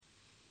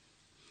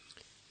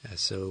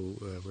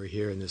We're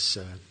here in this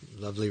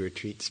lovely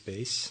retreat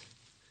space,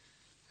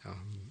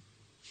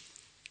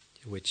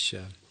 which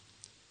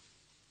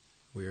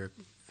we're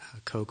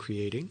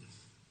co-creating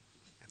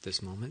at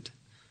this moment.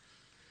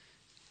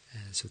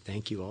 So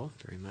thank you all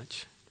very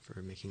much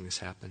for making this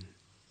happen.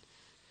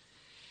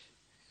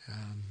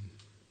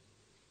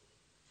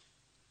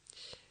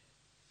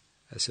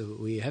 So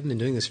we haven't been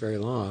doing this very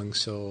long,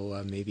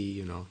 so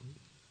maybe,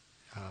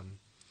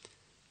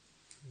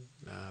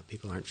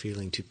 people aren't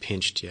feeling too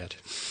pinched yet.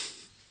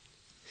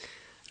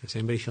 Is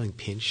anybody feeling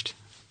pinched?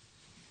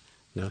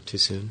 No, too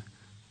soon?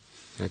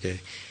 Okay.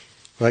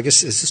 Well, I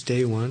guess, is this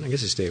day one? I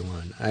guess it's day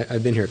one.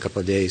 I've been here a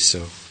couple of days,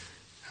 so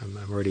I'm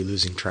already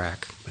losing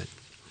track. But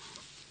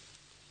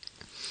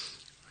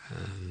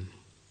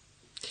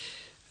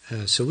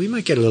so we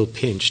might get a little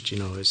pinched,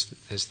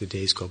 as the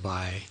days go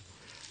by.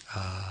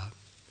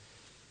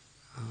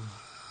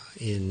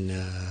 In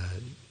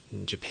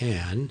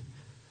Japan,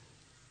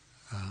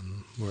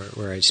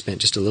 where I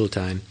spent just a little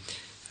time,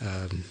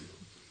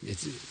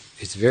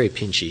 it's very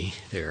pinchy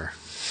there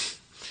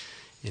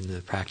in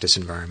the practice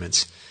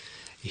environments.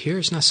 Here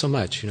it's not so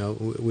much.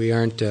 We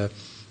aren't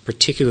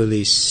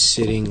particularly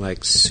sitting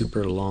like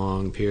super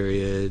long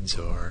periods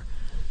or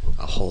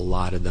a whole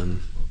lot of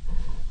them.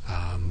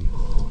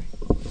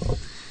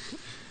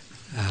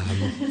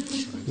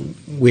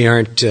 We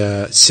aren't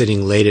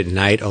sitting late at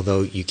night,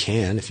 although you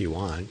can if you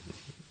want.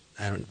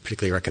 I don't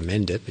particularly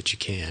recommend it, but you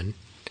can.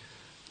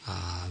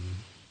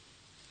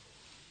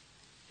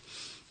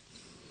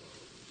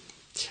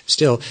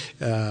 Still,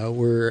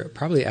 we're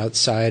probably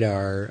outside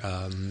our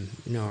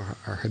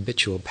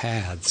habitual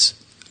paths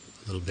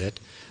a little bit,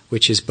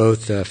 which is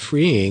both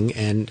freeing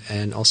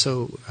and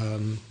also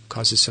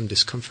causes some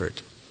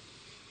discomfort.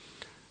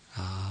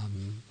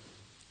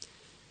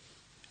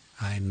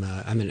 I'm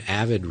an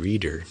avid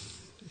reader.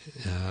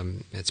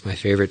 It's my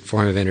favorite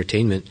form of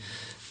entertainment.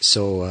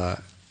 So,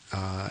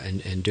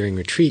 and during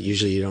retreat,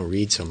 usually you don't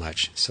read so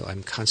much. So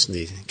I'm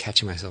constantly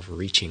catching myself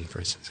reaching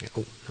for something.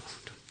 Oh no,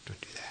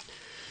 don't do that.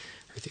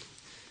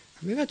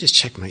 Maybe I'll just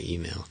check my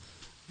email.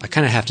 I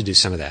kind of have to do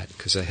some of that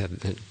because I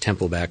have a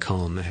temple back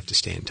home I have to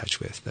stay in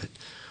touch with. But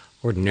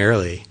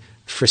ordinarily,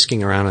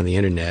 frisking around on the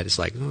internet is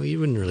like, you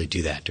wouldn't really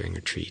do that during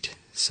retreat.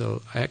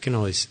 So I can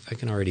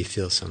already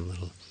feel some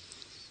little,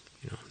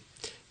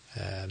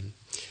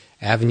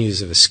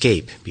 avenues of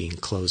escape being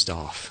closed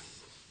off.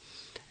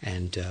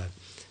 And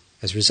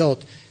as a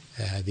result,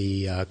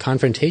 the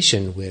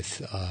confrontation with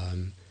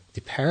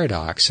the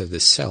paradox of the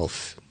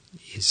self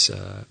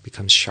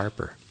becomes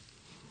sharper.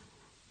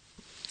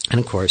 And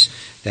of course,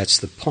 that's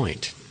the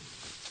point.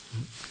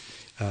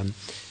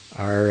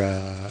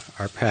 Our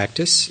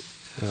practice,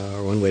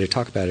 or one way to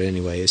talk about it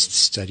anyway, is to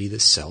study the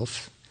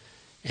self.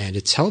 And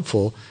it's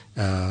helpful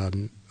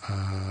in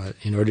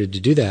order to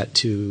do that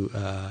to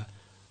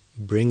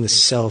bring the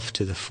self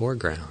to the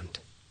foreground.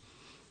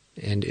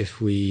 And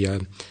if we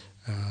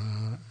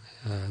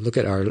look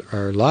at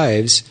our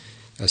lives,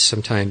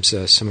 sometimes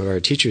some of our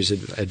teachers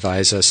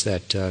advise us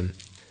that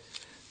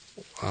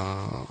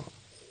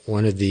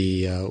one of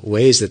the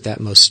ways that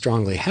most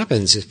strongly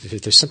happens is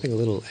if there's something a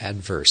little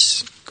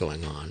adverse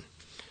going on.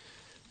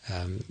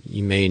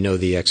 You may know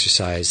the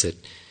exercise that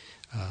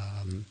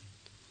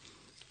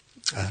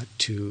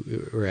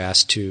we're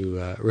asked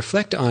to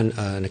reflect on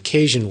an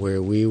occasion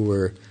where we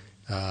were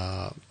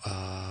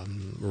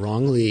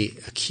wrongly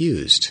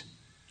accused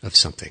of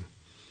something,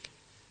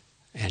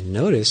 and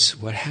notice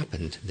what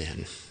happened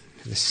then.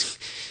 This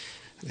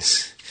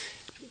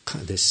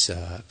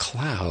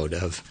cloud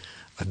of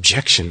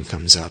objection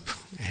comes up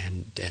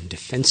and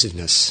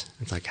defensiveness.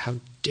 It's like, how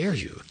dare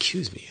you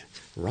accuse me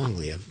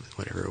wrongly of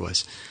whatever it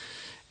was.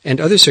 And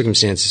other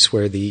circumstances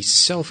where the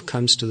self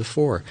comes to the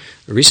fore.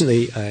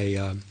 Recently,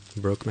 I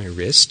broke my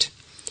wrist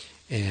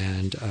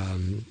and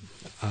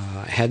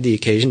had the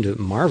occasion to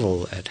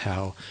marvel at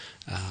how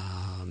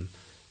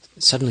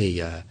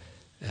suddenly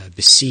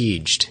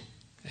besieged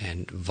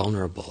and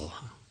vulnerable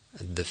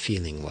the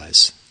feeling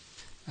was.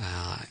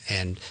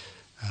 And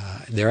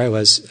there I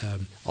was,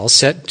 all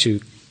set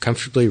to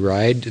comfortably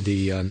ride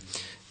the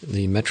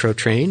metro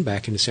train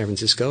back into San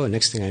Francisco, and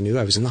next thing I knew,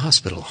 I was in the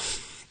hospital.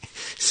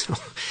 So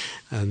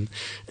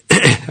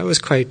that was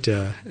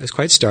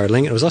quite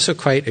startling. It was also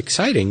quite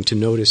exciting to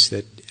notice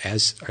that,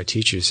 as our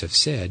teachers have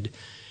said,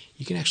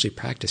 you can actually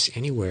practice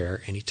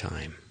anywhere,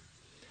 anytime.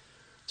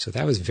 So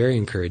that was very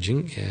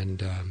encouraging,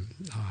 and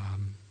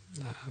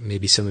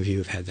maybe some of you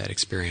have had that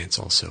experience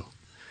also.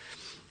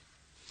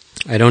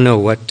 I don't know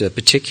what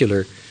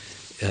particular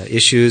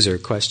issues or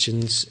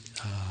questions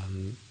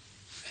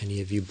any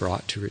of you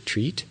brought to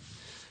retreat,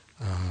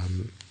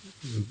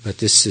 but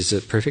this is a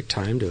perfect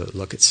time to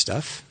look at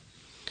stuff.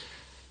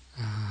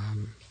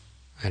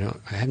 I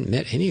haven't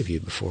met any of you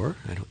before,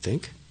 I don't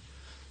think.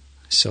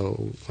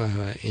 So,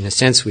 in a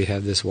sense, we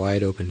have this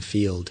wide open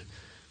field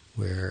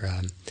where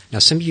now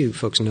some of you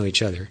folks know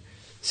each other,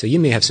 so you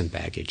may have some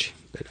baggage,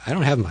 but I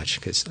don't have much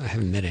because I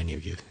haven't met any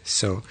of you.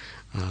 So,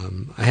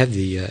 I have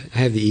the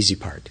easy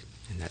part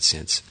in that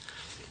sense.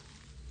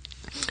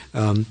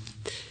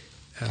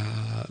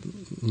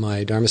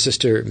 my Dharma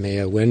sister,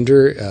 Maya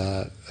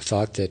Wender,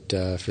 thought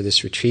that for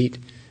this retreat,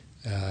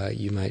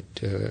 you might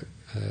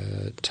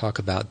talk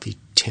about the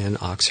 10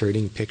 ox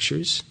herding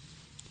pictures.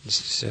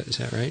 Is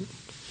that right?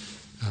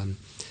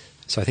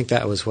 So I think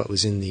that was what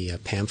was in the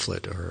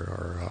pamphlet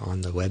or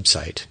on the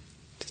website.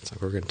 So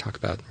we're going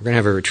to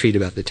have a retreat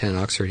about the 10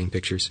 ox herding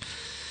pictures.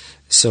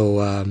 So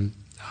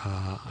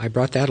I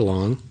brought that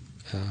along,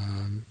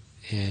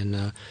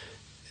 and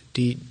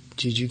did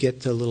you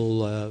get the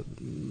little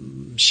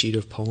sheet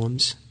of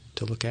poems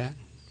to look at?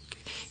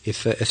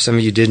 If some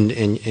of you didn't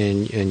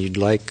and you'd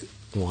like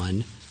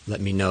one, let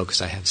me know,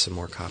 because I have some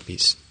more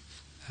copies.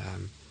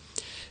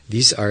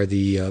 These are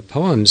the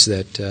poems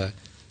that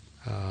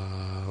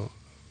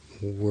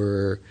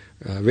were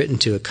written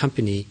to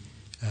accompany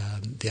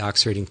the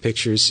ox herding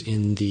pictures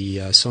in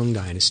the Song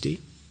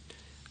Dynasty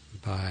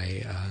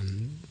by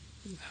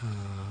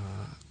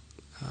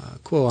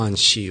Kuo-an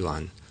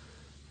Shiyuan,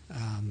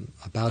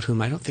 about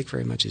whom I don't think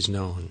very much is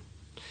known.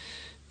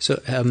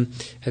 So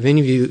have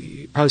any of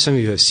you, probably some of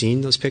you have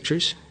seen those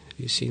pictures? Have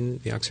you seen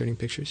the ox herding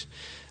pictures?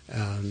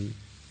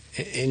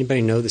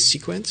 Anybody know the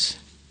sequence?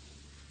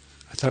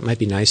 I thought it might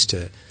be nice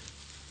to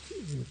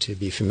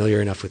be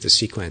familiar enough with the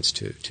sequence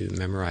to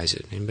memorize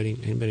it.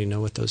 Anybody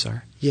know what those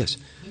are? Yes?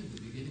 I think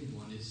the beginning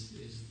one is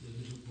the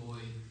little boy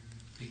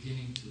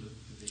beginning to look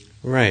for the...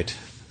 Right.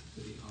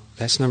 ox.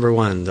 That's number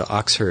one, the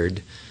ox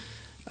herd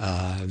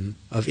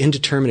of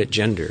indeterminate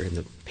gender in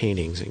the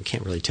paintings, and you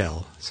can't really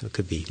tell, so it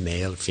could be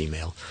male or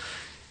female,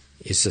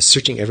 is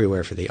searching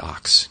everywhere for the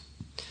ox.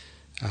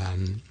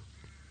 And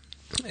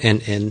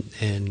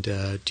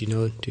do you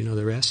know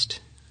the rest?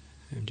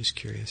 I'm just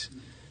curious.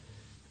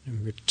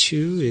 Number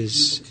two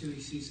is... Number 2,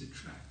 he sees the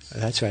tracks.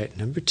 That's right.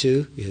 Number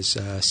 2 is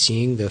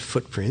seeing the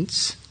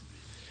footprints.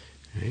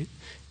 Right?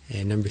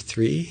 And number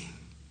 3...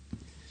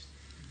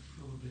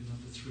 Probably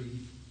number 3,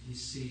 he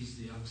sees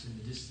the ox in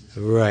the distance.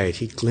 Right,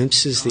 he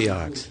glimpses the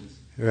ox.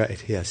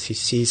 Right, yes, he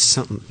sees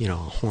something, a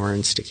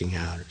horn sticking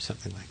out or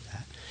something like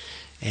that.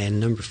 And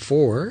number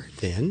 4,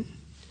 then,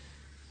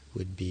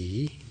 would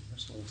be...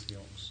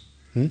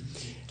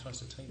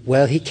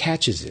 Well, he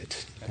catches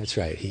it. That's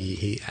right.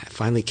 He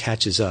finally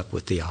catches up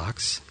with the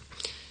ox.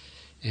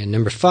 And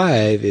number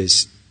 5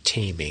 is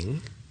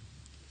taming.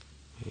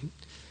 Right?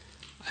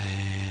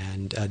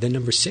 And then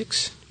number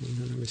 6. You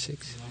know number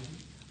 6?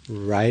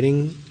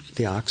 Riding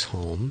the ox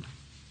home.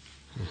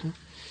 Uh-huh.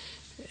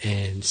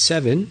 And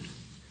 7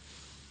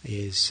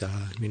 is,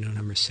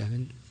 number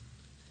 7?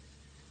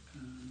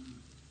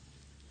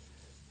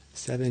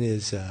 7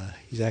 is,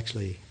 he's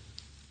actually...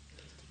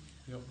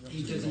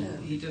 He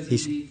doesn't need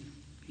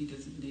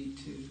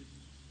to.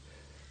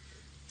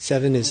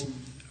 7 is,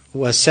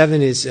 well,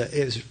 7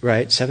 is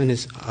right. 7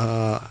 is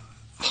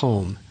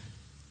home,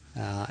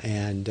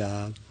 and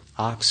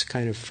ox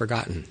kind of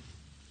forgotten.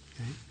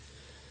 Okay?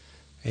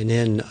 And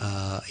then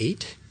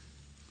 8.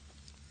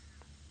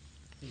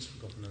 He's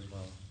forgotten as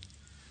well.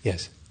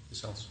 Yes. The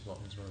self's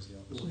forgotten as well as the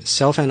ox.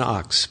 Self and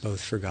ox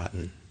both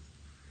forgotten.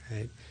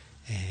 Right.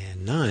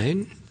 And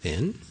 9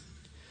 then.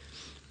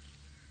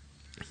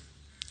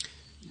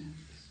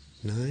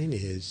 9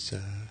 is...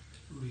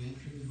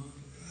 Re-entering the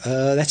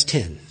market. That's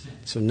 10.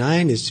 So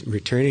 9 is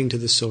returning to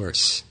the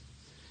source.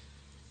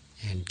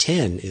 And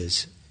 10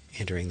 is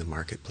entering the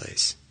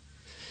marketplace.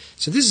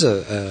 So this is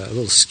a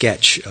little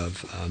sketch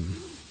of,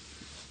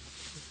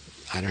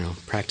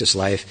 practice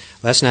life.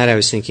 Last night I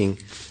was thinking,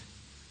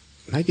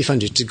 it might be fun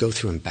to go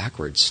through them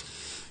backwards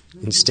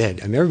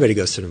instead. Everybody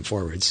goes through them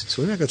forwards.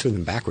 So we're going to go through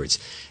them backwards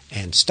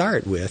and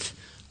start with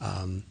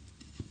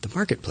the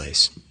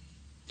marketplace.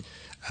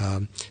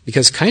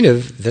 Because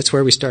that's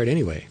where we start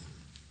anyway.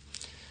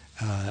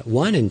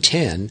 1 and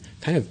 10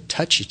 kind of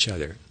touch each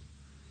other,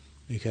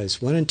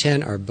 because 1 and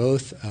 10 are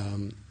both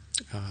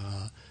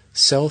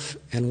self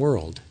and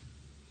world,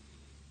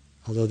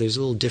 although there's a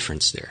little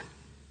difference there.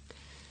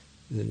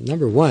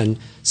 Number 1,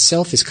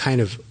 self is kind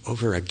of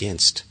over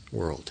against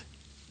world.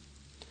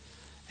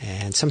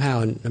 And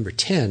somehow in number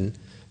 10,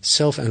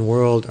 self and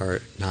world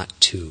are not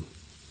two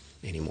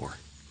anymore.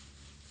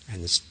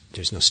 And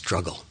there's no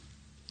struggle.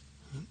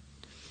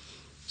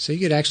 So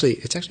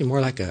it's actually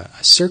more like a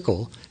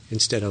circle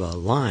instead of a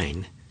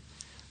line,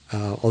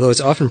 although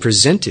it's often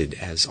presented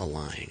as a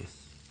line.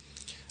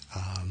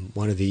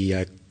 One of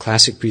the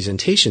classic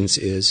presentations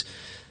is,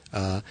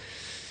 this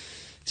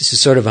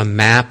is sort of a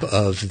map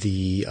of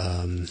the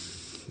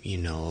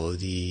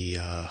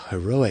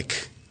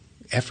heroic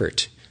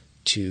effort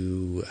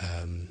to,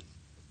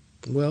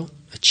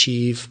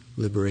 achieve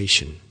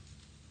liberation.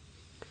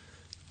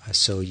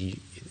 It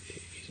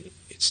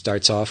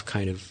starts off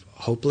kind of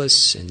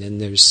hopeless, and then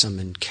there's some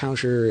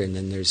encounter, and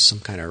then there's some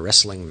kind of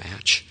wrestling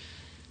match,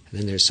 and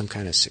then there's some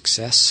kind of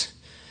success,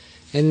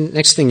 and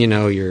next thing you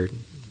know, you're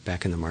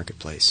back in the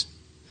marketplace.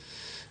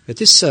 But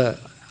this, I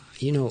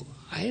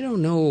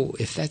don't know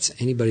if that's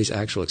anybody's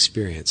actual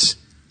experience.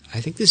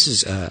 I think this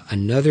is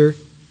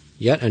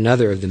yet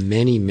another of the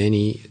many,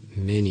 many,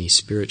 many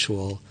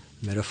spiritual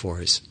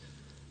metaphors.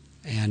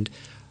 And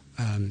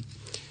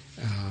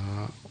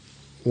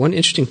one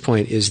interesting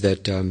point is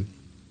that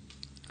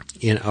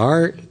in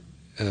our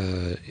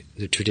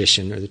the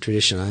tradition, or the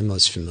tradition I'm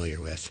most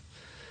familiar with,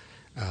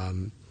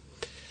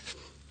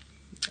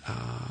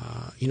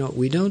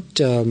 we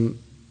don't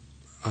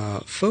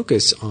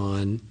focus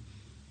on,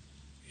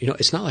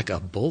 it's not like a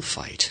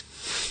bullfight.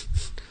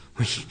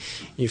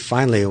 You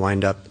finally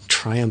wind up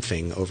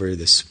triumphing over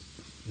this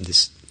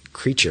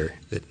creature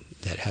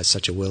that has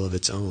such a will of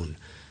its own,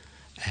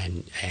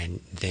 and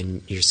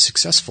then you're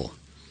successful.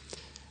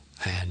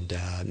 And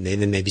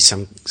then maybe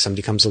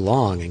somebody comes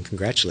along and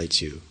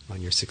congratulates you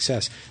on your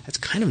success. That's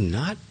kind of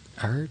not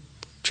our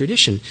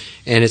tradition.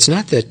 And it's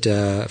not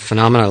that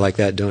phenomena like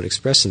that don't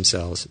express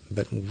themselves,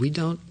 but we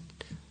don't,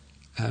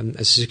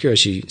 as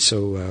Sukuroshi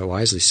so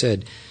wisely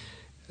said,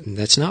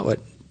 that's not what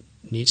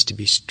needs to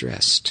be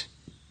stressed.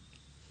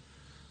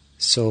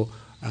 So,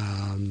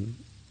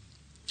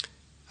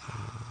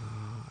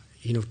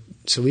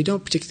 so we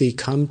don't particularly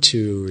come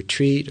to a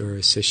retreat or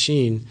a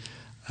sesshin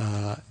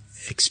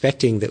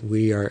expecting that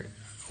we are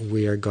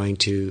going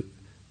to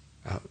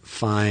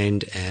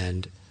find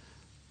and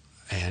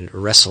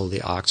wrestle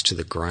the ox to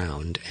the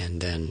ground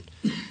and then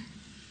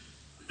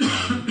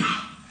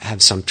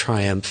have some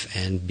triumph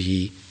and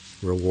be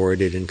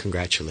rewarded and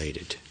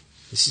congratulated.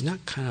 This is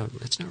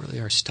that's not really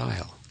our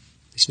style.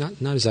 It's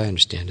not as I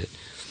understand it.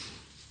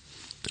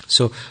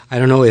 So I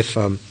don't know if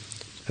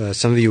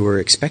some of you were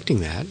expecting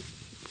that.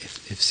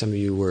 If some of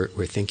you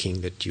were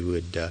thinking that you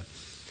would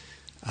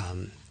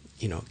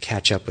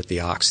catch up with the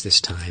ox this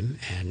time,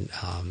 and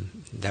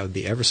that would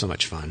be ever so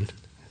much fun.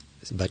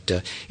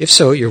 But if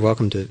so, you're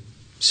welcome to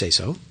say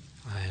so.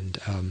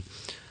 And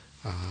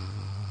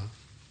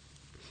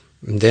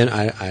then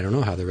I don't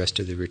know how the rest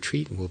of the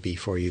retreat will be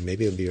for you.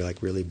 Maybe it'll be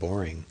like really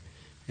boring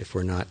if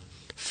we're not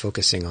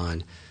focusing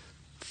on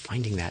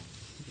finding that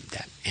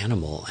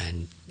animal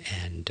and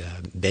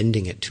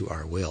bending it to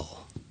our will.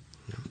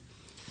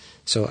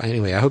 So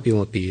anyway, I hope you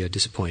won't be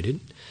disappointed.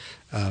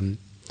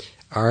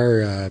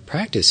 Our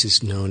practice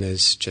is known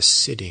as just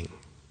sitting,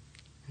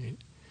 right?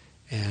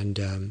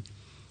 And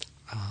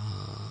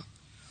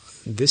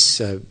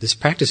this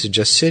practice of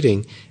just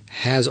sitting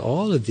has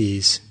all of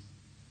these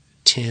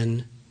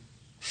 10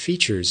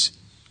 features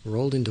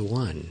rolled into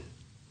one,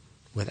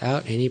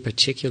 without any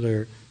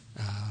particular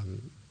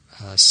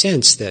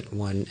sense that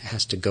one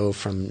has to go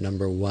from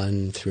number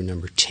 1 through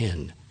number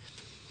 10.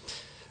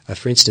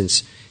 For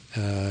instance,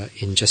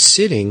 in just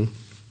sitting,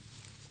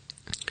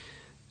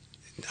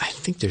 I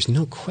think there's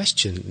no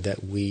question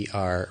that we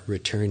are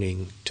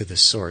returning to the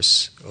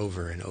source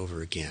over and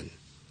over again.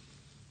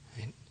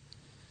 Right?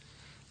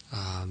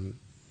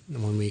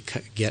 When we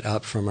get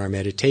up from our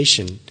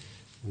meditation,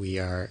 we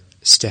are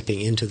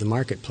stepping into the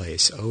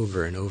marketplace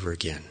over and over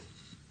again.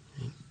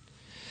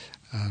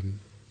 Right?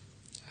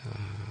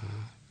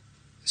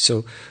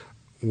 So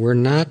we're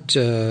not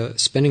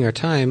spending our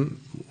time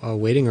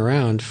waiting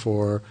around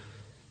for,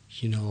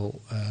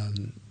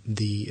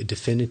 the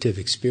definitive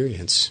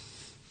experience,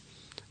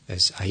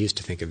 as I used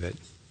to think of it.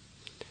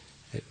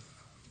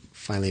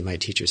 Finally, my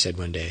teacher said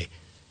one day,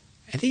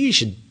 "I think you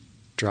should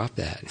drop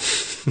that."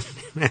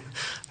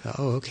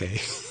 Oh,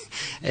 okay.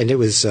 And it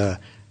was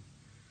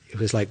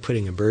like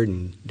putting a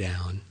burden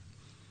down.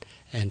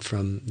 And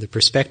from the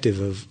perspective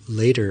of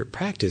later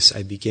practice,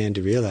 I began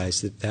to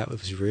realize that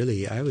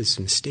I was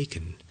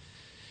mistaken.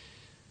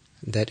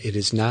 That it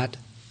is not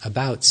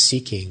about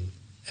seeking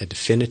a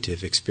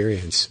definitive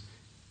experience.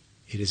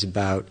 It is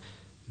about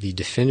the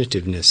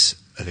definitiveness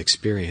of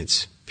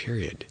experience,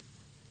 period.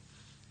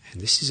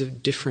 And this is a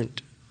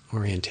different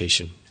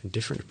orientation, a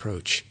different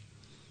approach.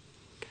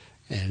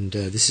 And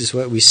this is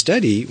what we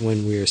study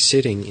when we are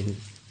sitting in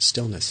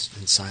stillness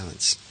and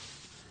silence.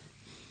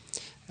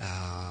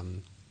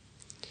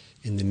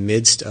 In the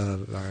midst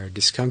of our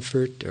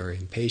discomfort or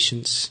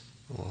impatience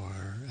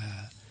or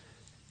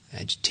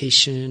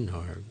agitation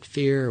or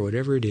fear or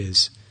whatever it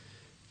is,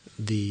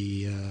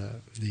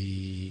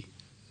 the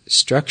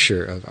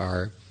structure of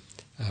our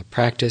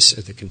practice,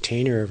 or the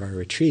container of our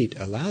retreat,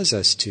 allows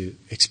us to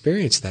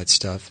experience that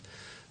stuff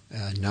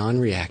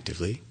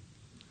non-reactively,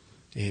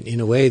 and in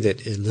a way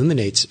that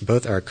illuminates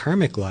both our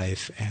karmic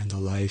life and the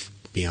life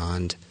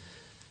beyond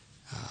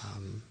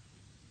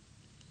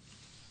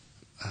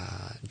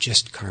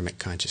just karmic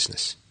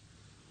consciousness.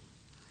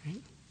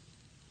 Right?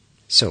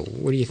 So,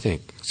 what do you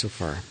think so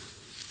far?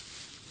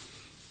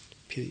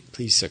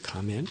 Please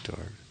comment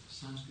or...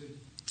 Sounds good.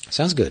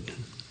 Sounds good.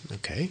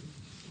 Okay.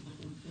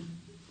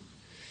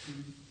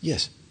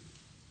 Yes?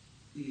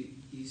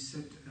 You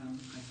said,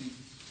 I think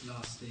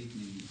last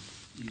evening,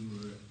 you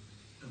were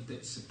a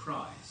bit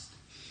surprised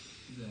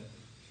that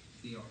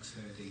the ox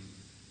herding...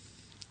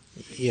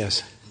 Yes.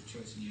 ...had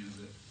chosen you,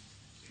 that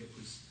it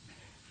was...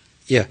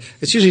 Yeah,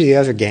 it's usually the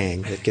other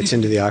gang that gets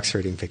into the ox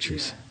herding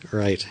pictures. Yeah.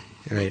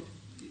 Right.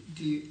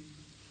 Do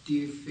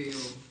you feel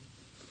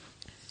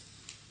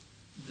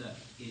that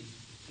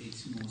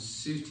it's more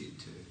suited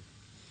to?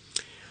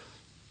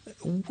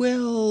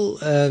 Well,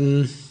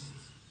 and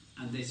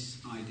this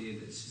idea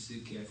that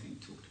Suzuki, I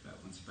think, talked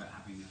about once, about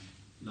having a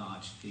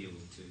large field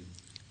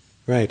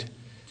right.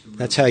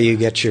 That's how you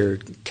get your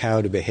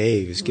cow to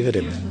behave, is give it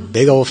a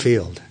big old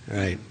field.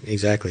 Right,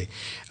 exactly.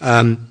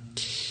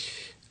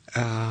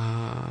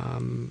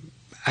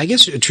 I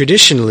guess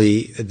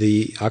traditionally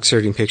the ox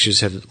herding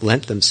pictures have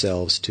lent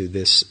themselves to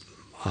this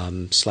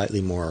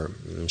slightly more,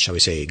 shall we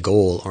say,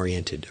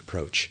 goal-oriented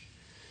approach.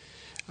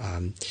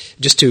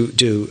 Just to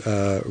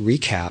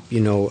recap,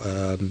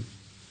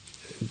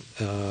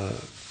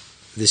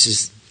 this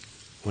is,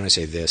 when I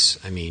say this,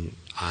 I mean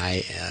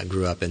I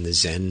grew up in the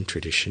Zen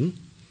tradition,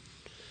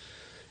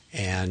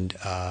 and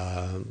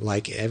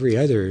like every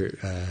other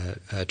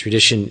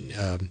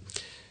tradition,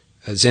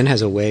 Zen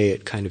has a way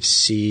it kind of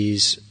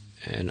sees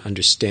and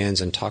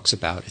understands and talks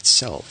about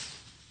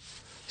itself.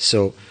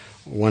 So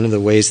one of the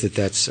ways that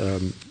that's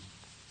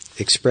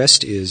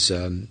expressed is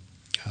in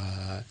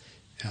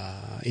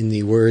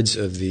the words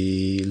of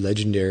the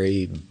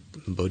legendary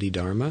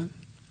Bodhidharma.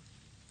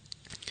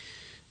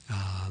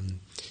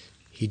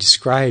 He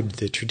described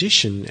the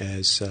tradition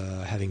as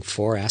having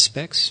four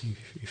aspects.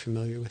 You're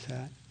familiar with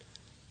that?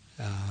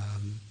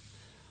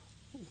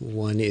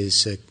 One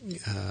is the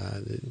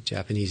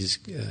Japanese is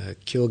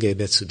Kyoge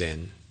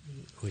Betsuden,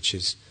 which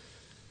is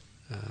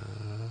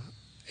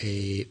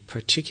a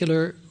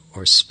particular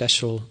or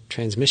special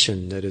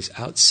transmission that is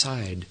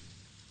outside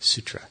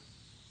sutra.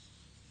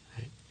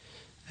 Right?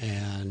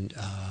 And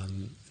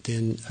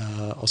then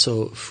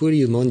also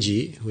Furyu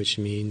Monji, which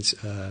means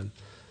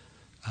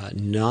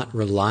not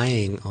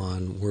relying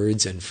on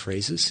words and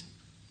phrases.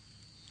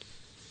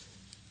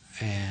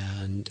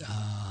 And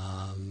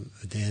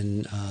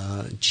then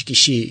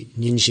Jikishi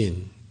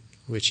Ninshin,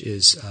 which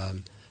is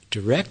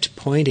direct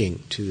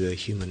pointing to the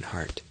human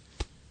heart,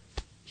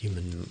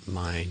 human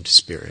mind,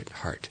 spirit,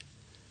 heart.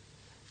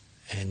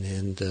 And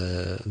then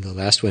the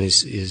last one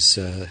is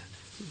the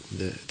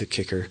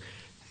kicker,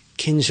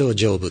 Kensho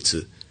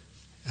Jobutsu,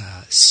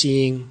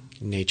 seeing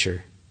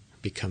nature,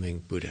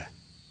 becoming Buddha.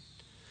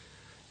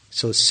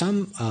 So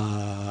some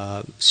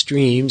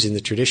streams in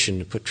the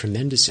tradition put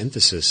tremendous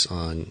emphasis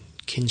on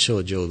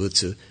Kensho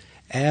Jobutsu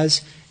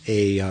as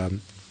a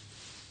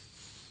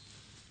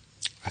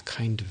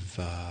kind of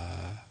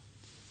a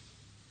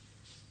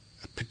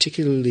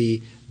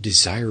particularly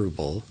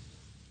desirable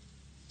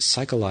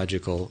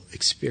psychological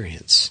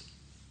experience.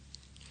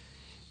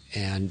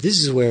 And this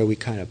is where we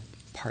kind of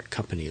part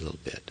company a little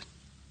bit.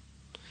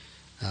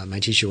 My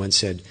teacher once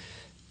said,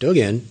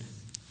 Dogen,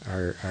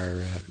 our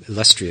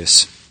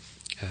illustrious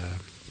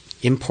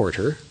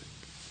importer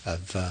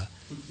of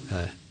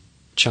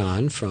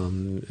Chan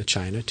from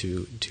China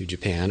to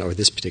Japan, or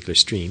this particular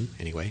stream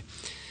anyway,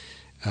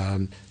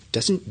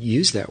 doesn't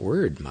use that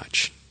word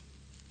much.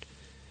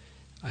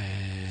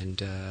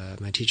 And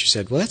my teacher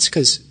said, well, that's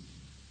because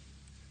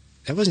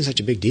that wasn't such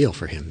a big deal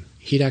for him.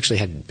 He'd actually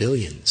had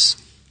billions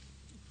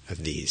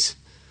of these.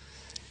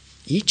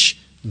 Each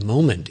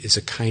moment is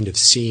a kind of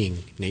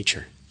seeing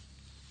nature,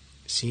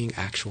 seeing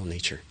actual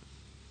nature.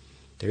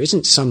 There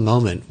isn't some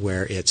moment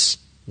where it's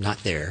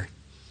not there,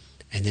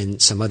 and then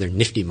some other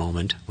nifty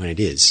moment when it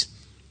is,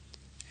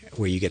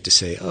 where you get to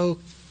say, oh,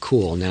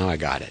 cool, now I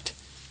got it.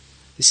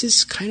 This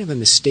is kind of a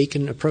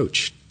mistaken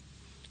approach.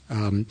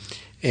 One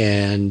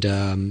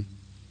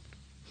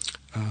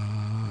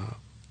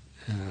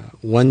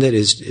that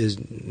is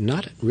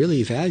not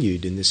really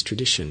valued in this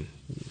tradition,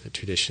 the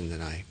tradition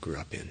that I grew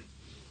up in.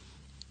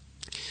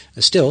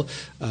 Still,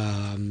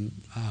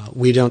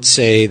 we don't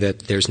say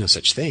that there's no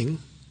such thing.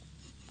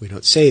 We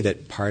don't say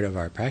that part of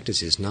our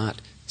practice is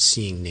not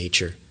seeing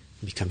nature,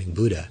 becoming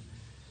Buddha.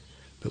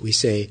 But we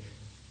say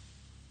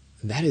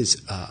that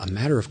is a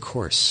matter of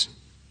course.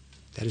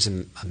 That is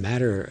a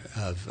matter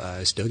of,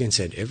 as Dogen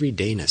said,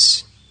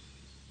 everydayness.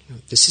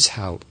 This is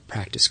how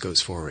practice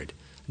goes forward,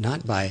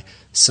 not by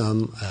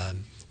some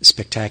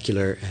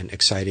spectacular and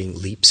exciting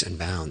leaps and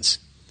bounds,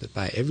 but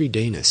by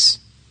everydayness.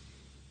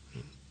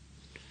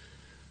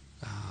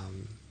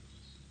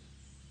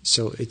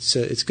 So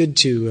it's good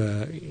to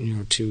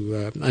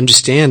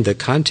understand the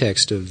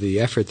context of the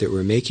effort that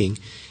we're making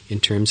in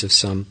terms of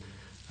some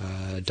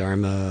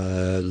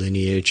Dharma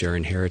lineage or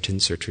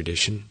inheritance or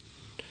tradition.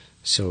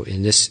 So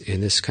in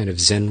this kind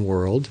of Zen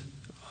world,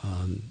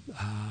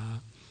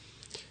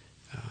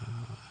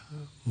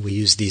 we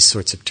use these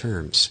sorts of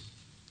terms.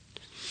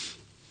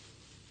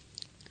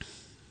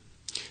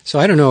 So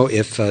I don't know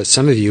if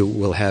some of you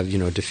will have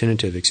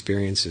definitive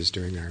experiences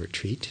during our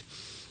retreat.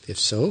 If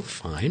so,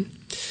 fine.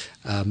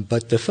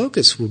 But the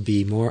focus will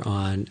be more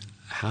on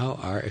how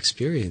our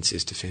experience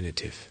is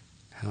definitive,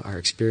 how our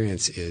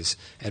experience is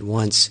at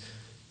once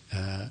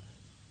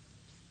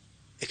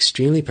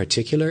extremely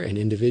particular and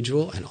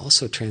individual and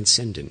also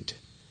transcendent.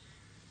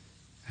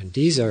 And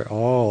these are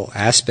all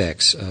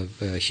aspects of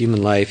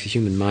human life,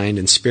 human mind,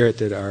 and spirit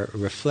that are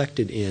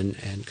reflected in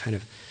and kind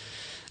of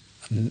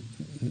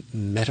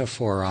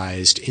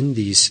metaphorized in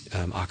these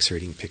ox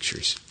herding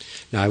pictures.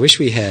 Now, I wish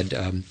we had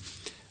a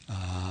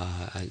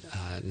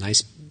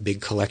nice big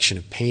collection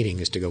of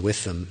paintings to go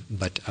with them,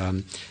 but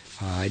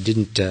I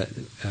didn't.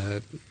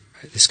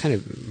 This kind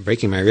of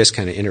breaking my wrist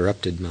kind of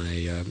interrupted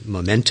my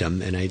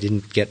momentum, and I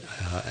didn't get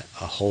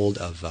a hold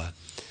of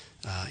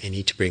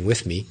any to bring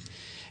with me.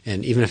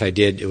 And even if I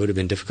did, it would have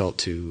been difficult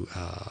to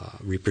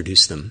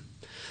reproduce them.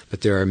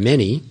 But there are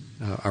many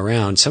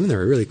around. Some of them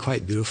are really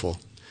quite beautiful.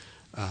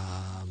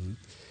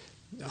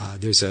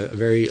 There's a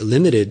very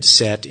limited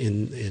set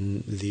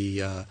in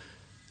the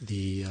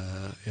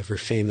ever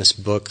famous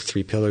book,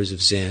 Three Pillars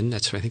of Zen.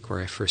 That's, I think,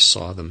 where I first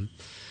saw them.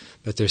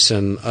 But there's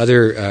some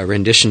other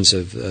renditions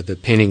of the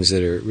paintings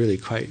that are really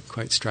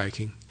quite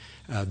striking.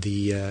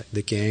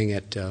 The gang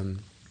at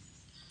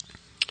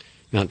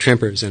Mount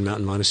Tremper's and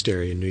Mountain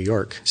Monastery in New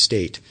York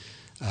State,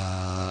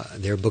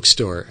 their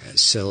bookstore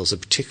sells a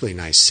particularly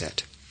nice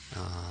set.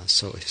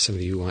 So if some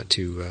of you want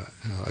to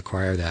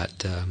acquire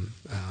that,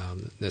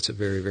 that's a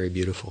very, very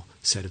beautiful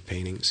set of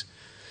paintings.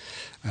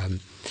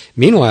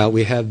 Meanwhile,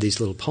 we have these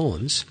little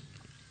poems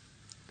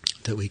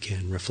that we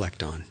can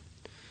reflect on.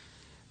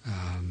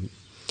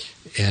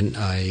 And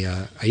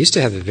I used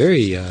to have a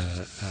very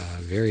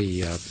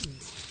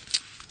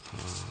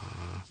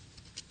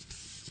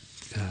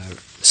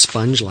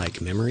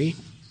sponge-like memory,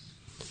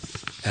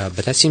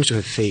 but that seems to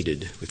have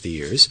faded with the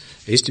years.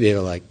 I used to be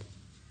able to,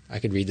 I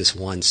could read this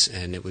once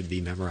and it would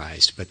be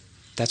memorized, but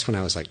that's when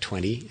I was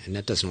 20, and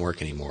that doesn't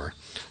work anymore.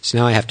 So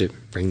now I have to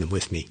bring them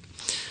with me.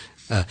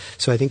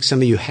 So I think some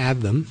of you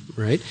have them,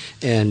 right?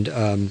 And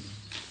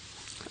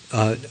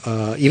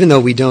even though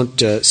we don't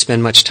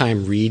spend much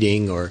time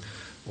reading or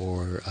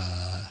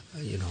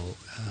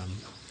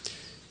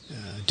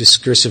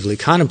discursively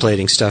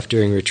contemplating stuff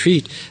during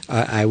retreat,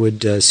 I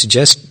would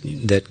suggest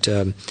that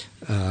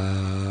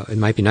it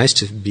might be nice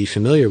to be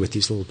familiar with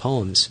these little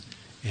poems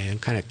and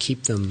kind of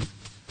keep them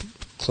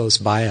close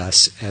by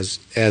us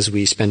as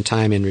we spend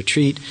time in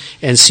retreat,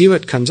 and see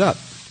what comes up.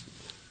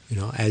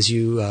 As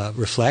you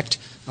reflect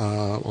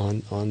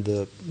on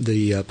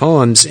the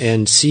poems,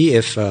 and see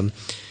if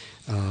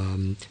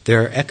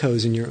there are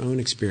echoes in your own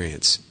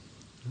experience.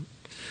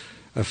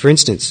 For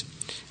instance,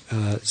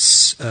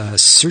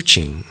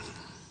 searching,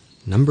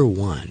 number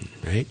 1,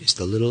 right, is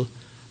the little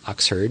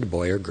ox-herd,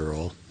 boy or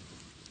girl,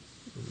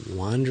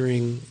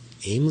 wandering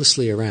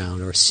aimlessly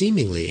around, or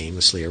seemingly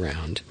aimlessly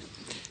around,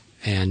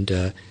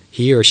 and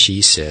he or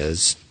she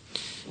says,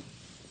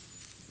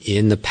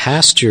 "In the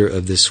pasture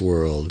of this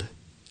world,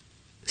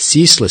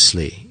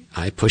 ceaselessly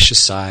I push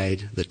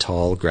aside the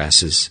tall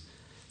grasses,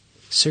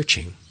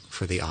 searching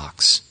for the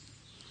ox,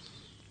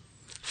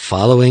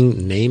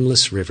 following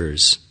nameless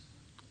rivers,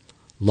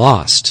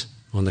 lost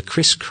on the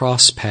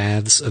crisscross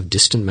paths of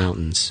distant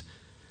mountains,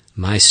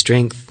 my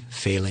strength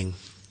failing,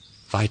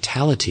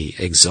 vitality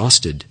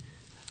exhausted,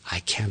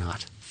 I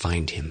cannot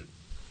find him.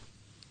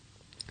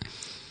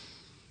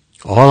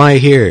 All I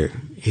hear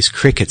is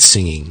crickets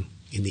singing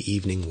in the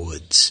evening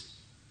woods."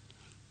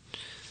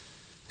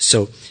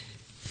 So,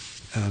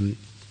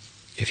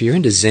 if you're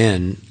into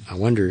Zen, I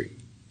wonder,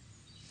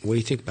 what do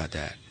you think about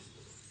that?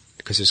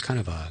 Because there's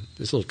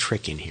there's a little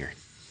trick in here.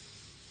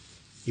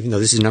 Even though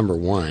this is number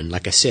 1,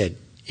 like I said,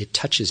 it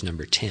touches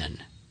number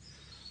 10.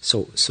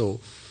 So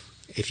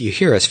if you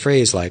hear a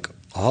phrase like,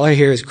 "All I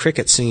hear is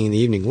crickets singing in the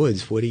evening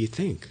woods," what do you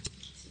think?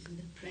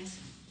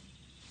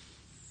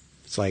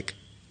 It's like,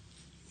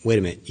 wait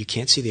a minute, you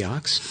can't see the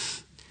ox?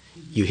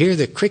 You hear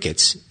the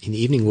crickets in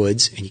the evening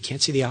woods and you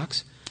can't see the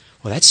ox?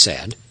 Well, that's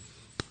sad.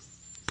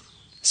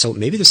 So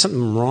maybe there's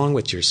something wrong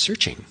with your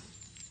searching.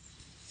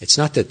 It's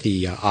not that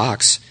the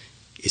ox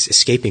is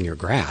escaping your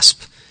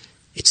grasp.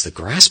 It's the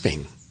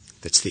grasping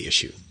that's the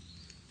issue.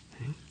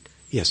 Okay?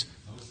 Yes?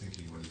 I was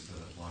thinking when you said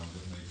that line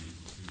that maybe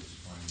he was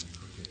finding the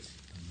crickets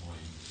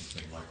annoying or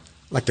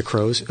something like the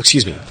crows?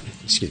 Excuse me.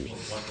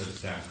 Like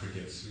those damn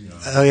crickets,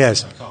 Oh,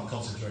 yes. I can't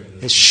concentrate.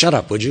 Yes, shut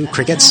up, would you,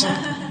 crickets?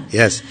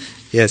 Yes.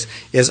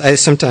 I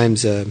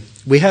sometimes,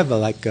 we have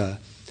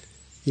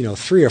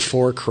 3 or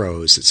 4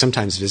 crows that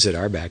sometimes visit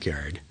our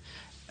backyard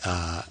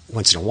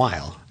once in a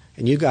while.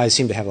 And you guys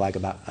seem to have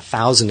about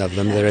 1,000 of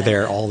them that are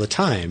there all the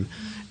time.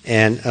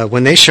 And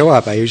when they show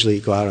up, I usually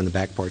go out on the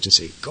back porch and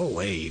say, "Go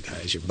away, you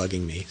guys, you're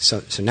bugging me."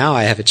 So now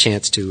I have a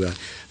chance to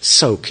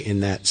soak in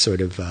that sort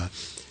of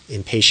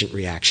impatient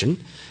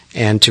reaction,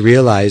 and to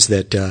realize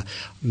that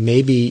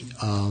maybe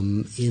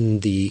in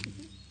the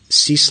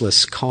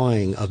ceaseless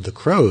cawing of the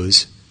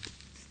crows,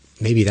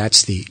 maybe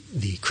that's the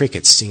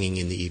crickets singing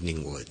in the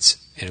evening woods.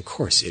 And of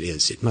course it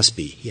is. It must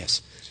be.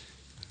 Yes?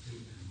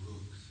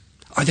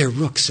 Are there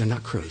rooks? They're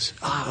not crows.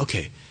 Ah,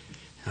 okay.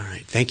 All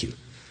right. Thank you.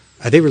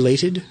 Are they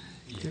related?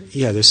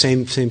 Yeah, they're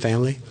same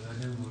family?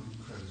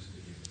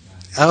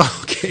 Oh,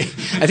 okay.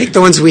 I think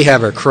the ones we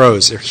have are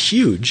crows. They're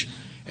huge,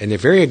 and they're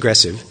very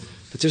aggressive,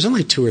 but there's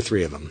only 2 or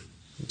 3 of them.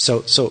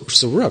 So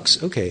rooks.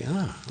 Okay.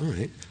 Ah, all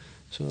right.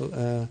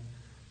 So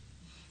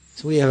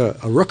we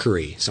have a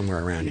rookery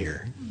somewhere around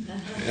here.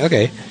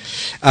 Okay.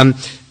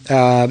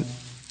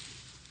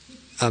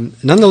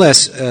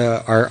 Nonetheless,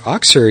 our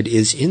oxherd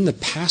is in the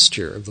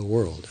pasture of the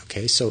world.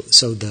 Okay, so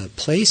the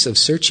place of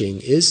searching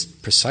is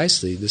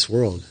precisely this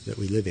world that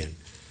we live in.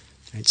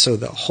 Right? So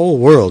the whole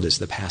world is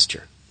the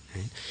pasture,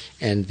 right?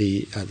 And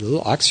the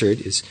little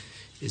oxherd is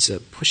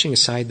pushing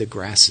aside the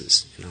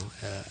grasses,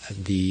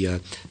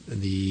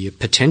 the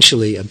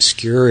potentially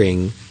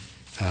obscuring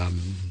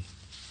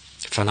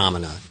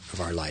phenomena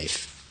of our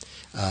life.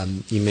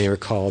 You may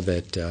recall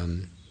that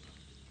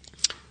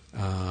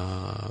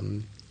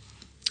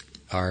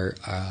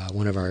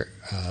one of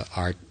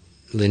our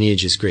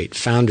lineage's great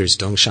founders,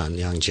 Dongshan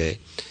Yangjie,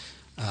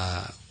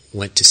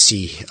 went to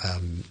see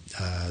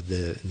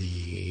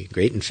the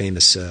great and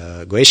famous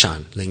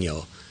Guishan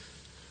Lingyou,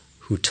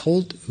 who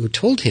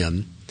told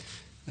him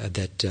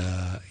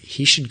that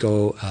he should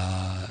go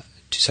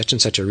to such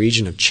and such a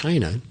region of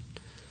China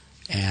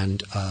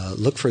and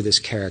look for this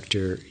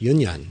character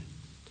Yunyan.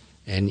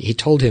 And he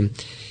told him,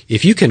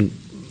 if you can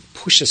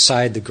push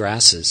aside the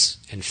grasses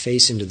and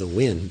face into the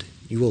wind,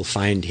 you will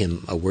find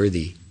him a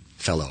worthy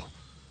fellow.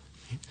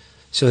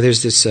 So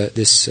there's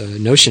this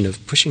notion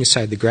of pushing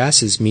aside the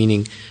grasses,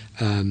 meaning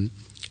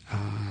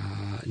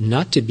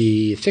not to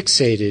be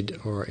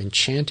fixated or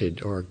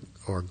enchanted or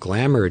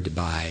glamoured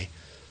by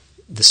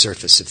the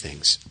surface of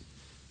things,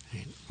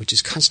 right, which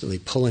is constantly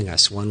pulling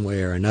us one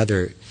way or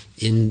another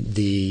in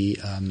the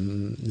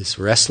this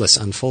restless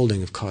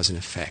unfolding of cause and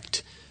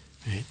effect.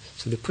 Right?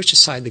 So to push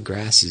aside the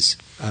grasses,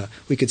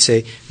 we could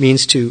say,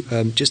 means to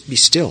just be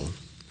still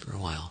for a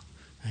while,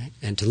 right?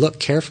 And to look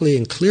carefully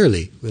and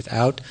clearly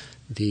without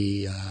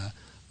the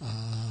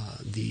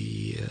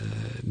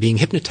being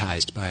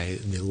hypnotized by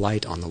the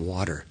light on the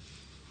water.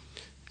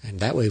 And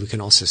that way we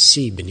can also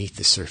see beneath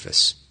the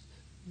surface.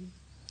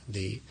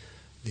 The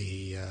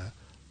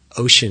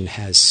ocean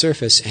has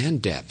surface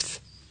and depth.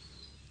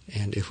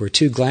 And if we're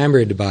too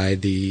glamoured by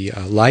the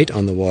light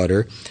on the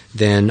water,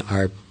 then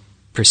our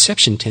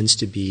perception tends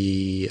to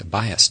be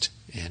biased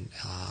and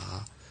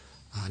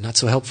not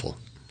so helpful.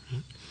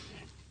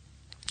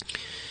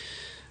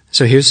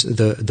 So here's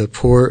the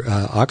poor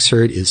ox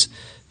herd is,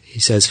 he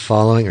says,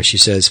 she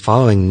says,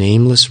 following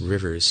nameless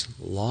rivers,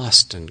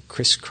 lost in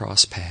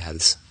crisscross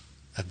paths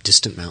of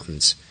distant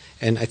mountains.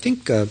 And I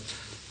think,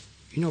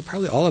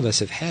 probably all of us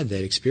have had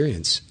that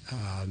experience,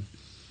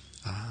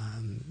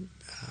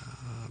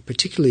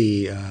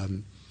 particularly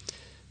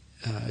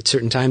at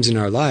certain times in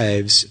our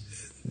lives.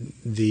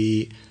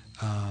 The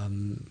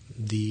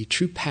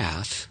true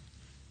path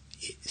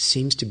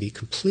seems to be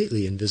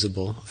completely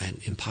invisible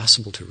and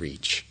impossible to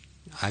reach.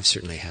 I've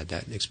certainly had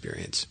that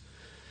experience.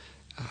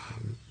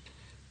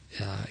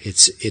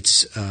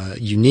 It's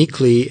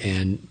uniquely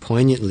and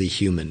poignantly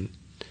human,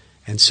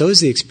 and so is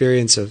the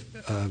experience of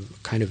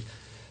kind of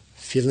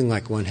feeling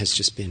like one has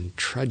just been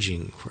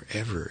trudging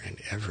forever and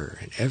ever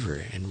and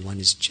ever, and one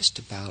is just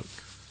about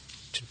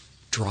to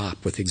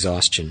drop with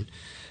exhaustion.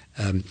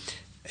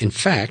 In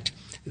fact,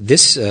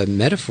 this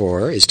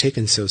metaphor is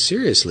taken so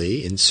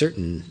seriously in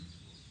certain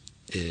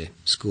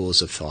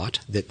schools of thought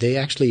that they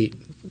actually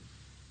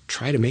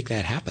try to make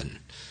that happen.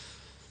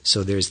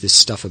 So there's this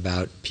stuff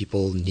about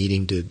people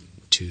needing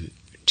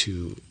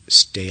to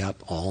stay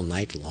up all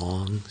night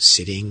long,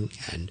 sitting,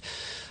 and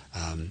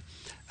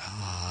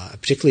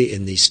particularly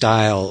in the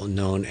style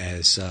known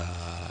as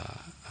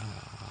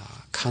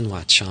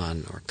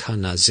Kanwa-chan or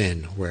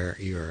Kana-zen, where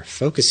you're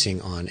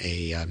focusing on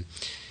a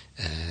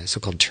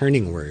so-called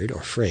turning word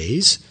or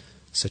phrase,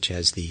 such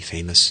as the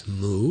famous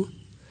mu.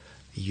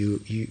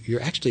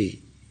 You're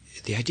actually,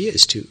 the idea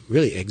is to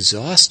really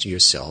exhaust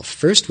yourself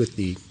first with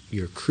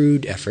your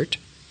crude effort,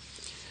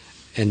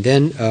 and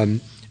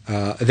then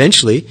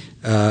eventually,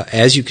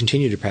 as you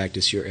continue to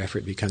practice, your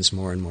effort becomes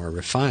more and more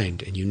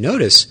refined, and you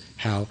notice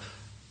how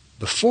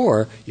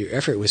before your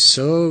effort was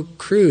so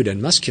crude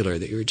and muscular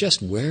that you were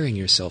just wearing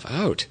yourself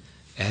out,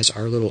 as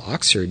our little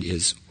ox herd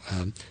is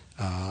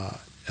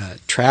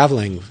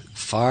traveling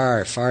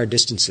far, far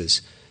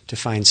distances to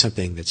find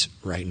something that's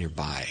right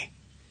nearby.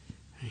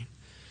 Right?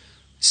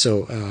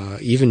 So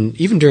even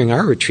during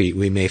our retreat,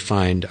 we may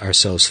find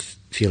ourselves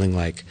feeling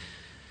like,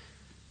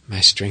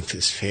 my strength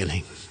is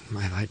failing,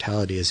 my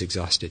vitality is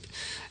exhausted.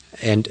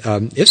 And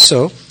if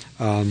so,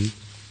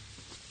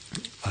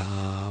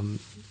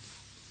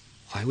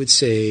 I would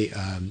say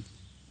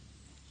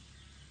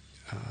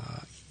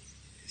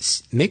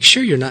make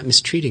sure you're not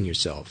mistreating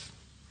yourself.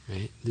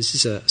 Right? This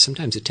is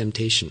sometimes a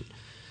temptation.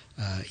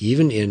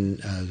 Even in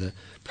the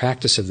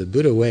practice of the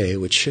Buddha way,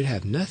 which should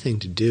have nothing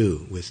to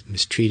do with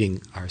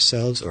mistreating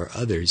ourselves or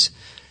others,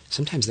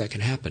 sometimes that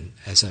can happen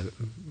as a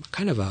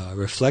kind of a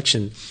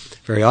reflection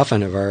very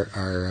often of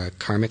our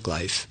karmic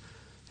life,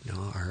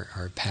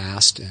 our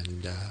past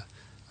and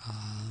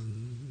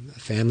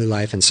family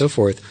life and so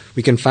forth.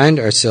 We can find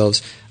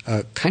ourselves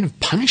kind of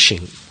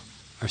punishing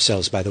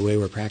ourselves by the way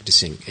we're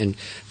practicing. And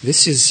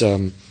this is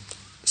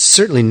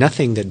certainly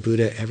nothing that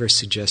Buddha ever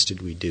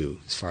suggested we do,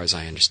 as far as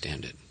I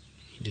understand it.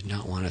 He did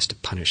not want us to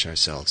punish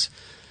ourselves.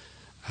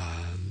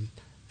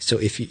 So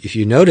if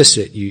you notice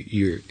that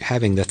you're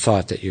having the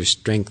thought that your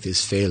strength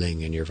is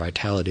failing and your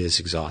vitality is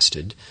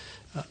exhausted,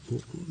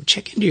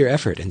 check into your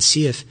effort and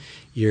see if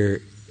your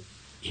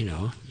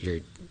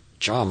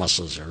jaw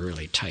muscles are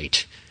really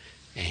tight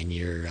and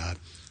you're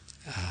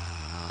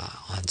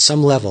on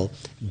some level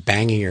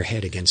banging your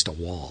head against a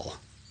wall.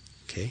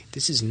 Okay,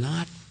 this is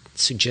not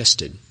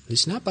suggested.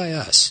 It's not by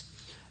us.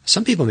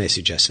 Some people may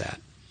suggest that.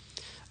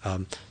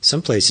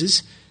 Some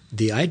places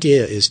the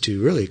idea is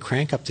to really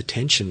crank up the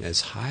tension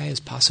as high as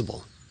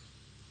possible.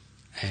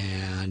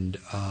 And,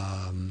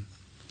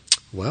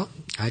 well,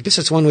 I guess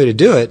that's one way to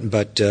do it,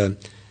 but to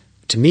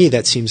me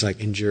that seems like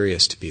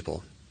injurious to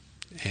people.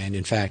 And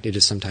in fact, it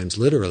is sometimes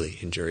literally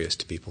injurious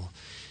to people.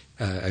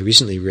 I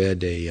recently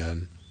read a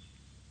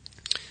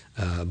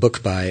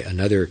book by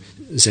another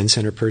Zen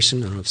Center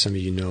person. I don't know if some of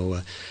you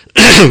know,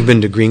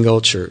 been to Green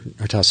Gulch or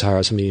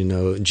Tassajara. Some of you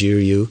know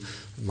Jiryu,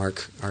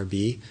 Mark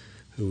R.B.,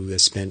 who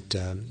has spent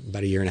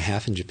about a year and a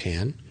half in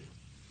Japan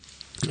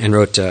and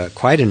wrote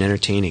quite an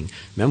entertaining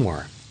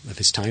memoir of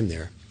his time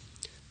there.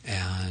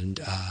 And,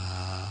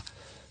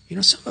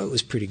 some of it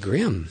was pretty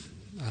grim.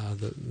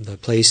 The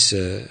place,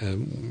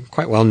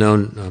 quite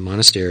well-known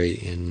monastery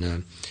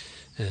in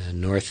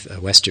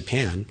northwest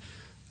Japan,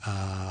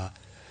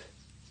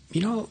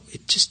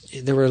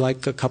 there were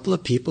like a couple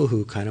of people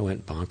who kind of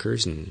went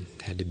bonkers and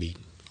had to be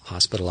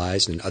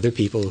hospitalized, and other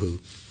people who,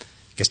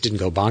 I guess, didn't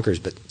go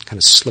bonkers but kind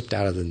of slipped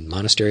out of the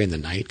monastery in the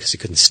night because they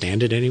couldn't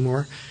stand it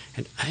anymore.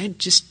 And I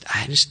just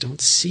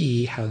don't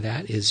see how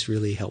that is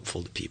really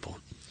helpful to people.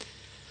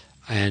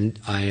 And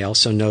I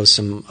also know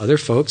some other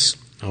folks,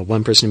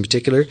 one person in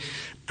particular,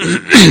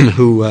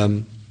 who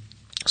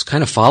was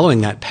kind of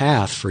following that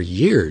path for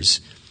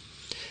years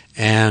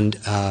and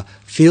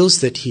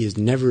feels that he has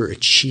never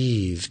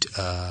achieved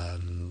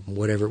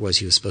whatever it was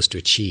he was supposed to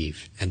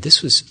achieve. And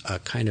this was a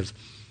kind of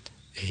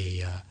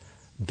a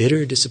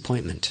bitter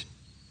disappointment.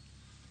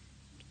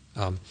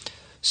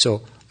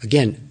 So,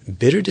 again,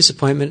 bitter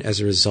disappointment as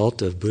a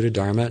result of Buddha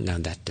Dharma, now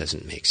that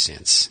doesn't make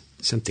sense.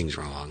 Something's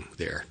wrong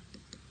there.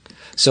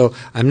 So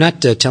I'm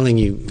not telling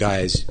you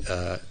guys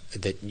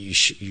that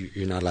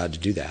you're not allowed to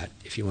do that.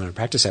 If you want to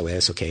practice that way,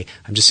 that's okay.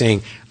 I'm just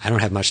saying I don't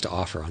have much to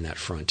offer on that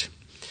front.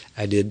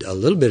 I did a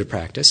little bit of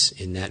practice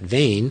in that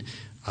vein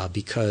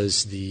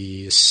because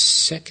the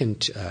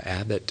second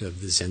abbot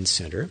of the Zen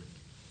Center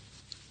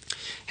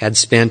had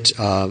spent,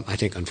 I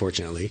think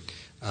unfortunately,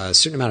 a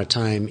certain amount of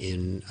time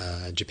in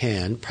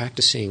Japan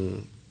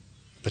practicing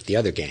with the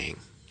other gang.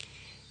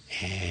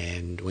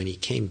 And when he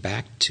came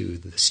back to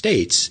the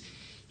States,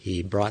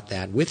 he brought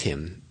that with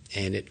him.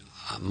 And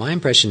my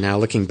impression now,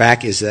 looking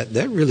back, is that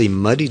really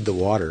muddied the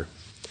water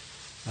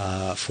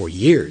for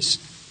years,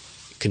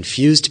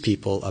 confused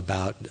people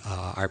about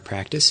our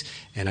practice.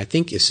 And I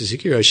think if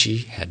Suzuki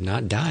Roshi had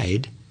not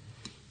died,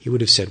 he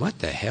would have said, "What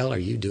the hell are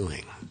you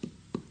doing?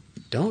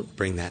 Don't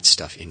bring that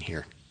stuff in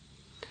here."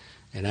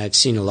 And I've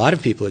seen a lot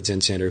of people at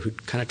Zen Center who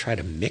kind of try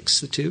to mix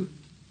the two,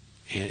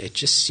 and it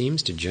just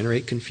seems to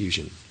generate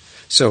confusion.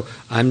 So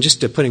I'm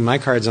just putting my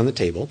cards on the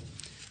table,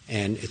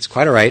 and it's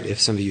quite all right if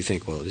some of you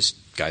think, well, this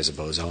guy's a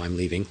bozo, I'm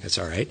leaving, that's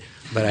all right.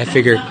 But I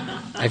figure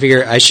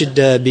I should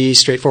be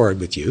straightforward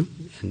with you,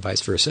 and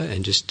vice versa,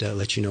 and just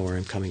let you know where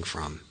I'm coming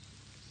from.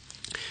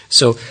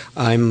 So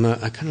I'm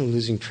kind of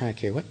losing track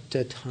here. What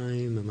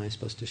time am I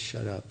supposed to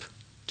shut up?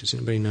 Does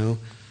anybody know?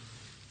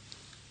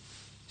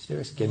 Is there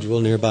a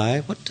schedule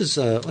nearby? What does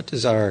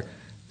our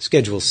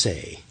schedule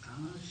say?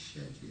 Our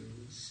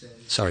schedule says...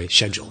 Sorry,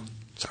 schedule.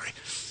 Sorry.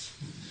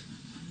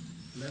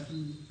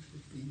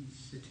 11:15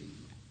 sitting.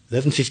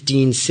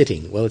 11:15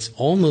 sitting. Well, it's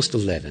almost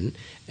 11,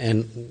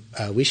 and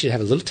we should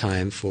have a little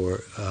time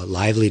for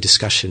lively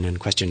discussion and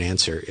question and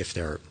answer if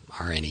there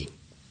are any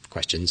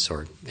questions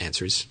or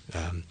answers.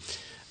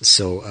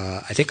 So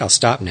I think I'll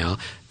stop now.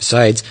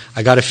 Besides,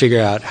 I got to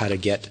figure out how to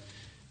get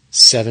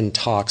 7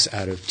 talks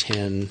out of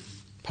 10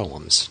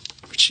 poems,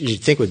 which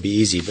you'd think would be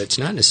easy, but it's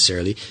not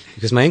necessarily,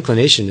 because my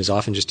inclination is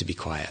often just to be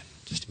quiet,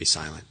 just to be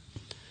silent.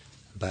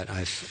 But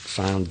I've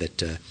found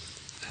that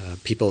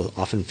people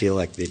often feel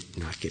like they're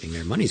not getting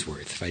their money's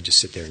worth if I just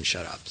sit there and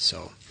shut up.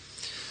 So,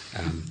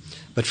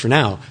 but for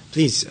now,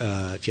 please,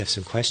 if you have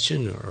some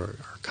question or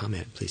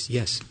comment, please.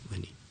 Yes,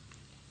 Wendy.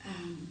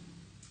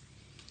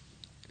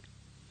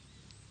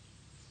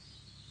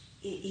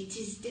 It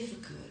is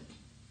difficult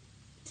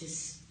to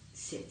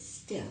sit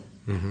still,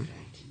 Mm-hmm.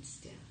 upright and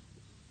still.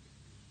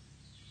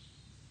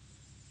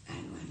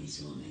 And one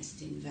is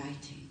almost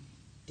inviting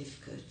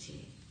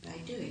difficulty by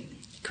doing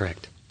it.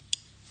 Correct.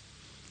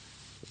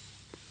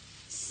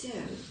 So,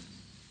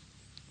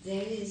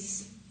 there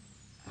is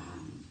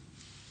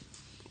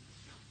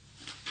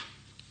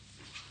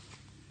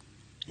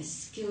a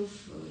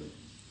skillful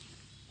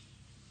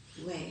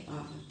way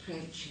of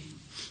approaching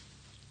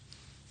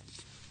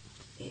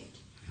it,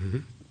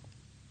 Mm-hmm.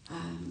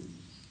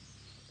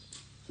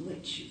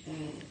 which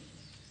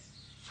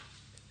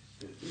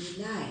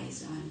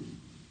relies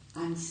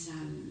on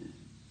some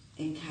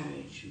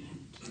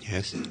encouragement.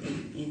 Yes.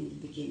 In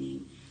the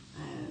beginning,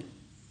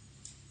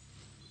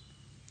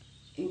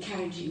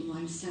 encouraging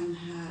one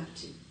somehow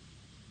to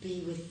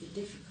be with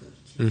the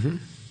difficulty. Mm-hmm.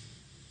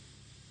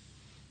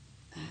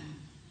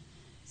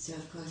 So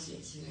of course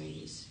it's very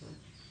useful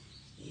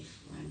if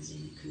one's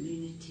in a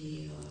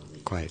community or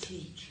with Quite. a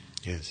teacher.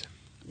 Yes.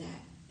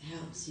 That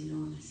helps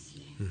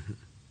enormously. Mm-hmm.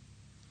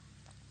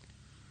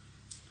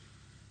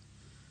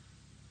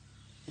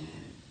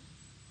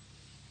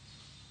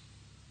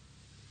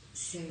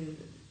 So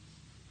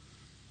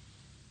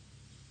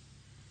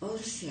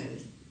also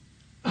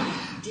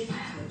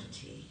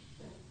difficulty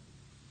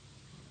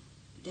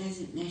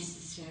doesn't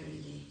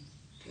necessarily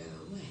go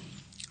away.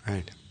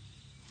 Right.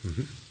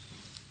 Mm-hmm.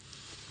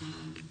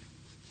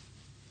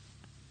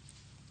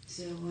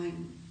 So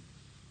one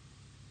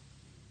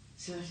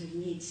sort of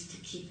needs to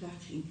keep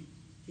upping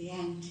the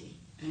ante.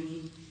 I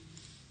mean,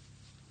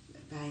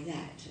 by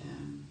that,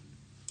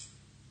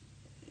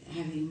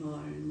 having more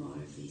and more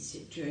of these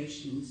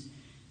situations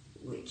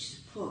which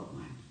support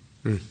one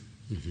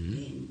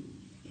Mm-hmm.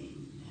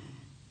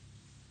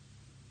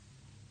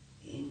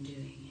 in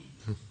doing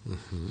it.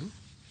 Mm-hmm.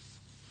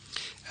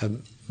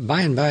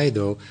 By and by,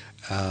 though,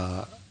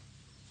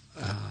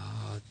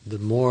 the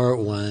more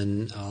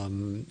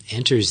one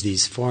enters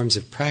these forms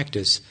of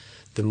practice,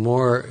 the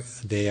more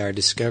they are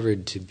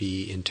discovered to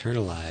be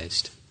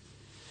internalized.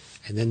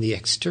 And then the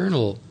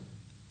external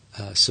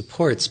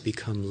supports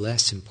become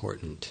less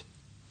important.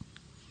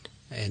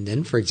 And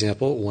then, for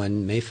example,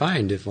 one may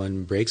find, if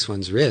one breaks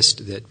one's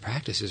wrist, that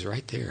practice is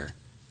right there,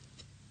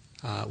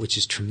 which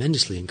is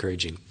tremendously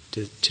encouraging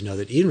to know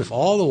that even if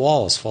all the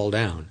walls fall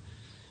down,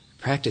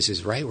 practice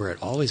is right where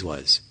it always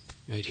was,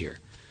 right here.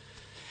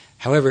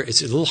 However,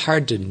 it's a little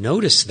hard to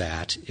notice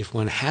that if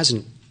one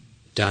hasn't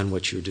done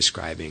what you're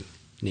describing,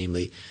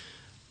 namely,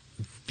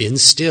 been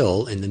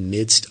still in the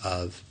midst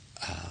of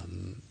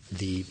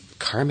the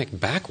karmic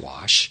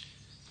backwash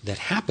that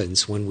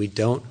happens when we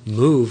don't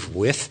move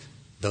with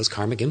those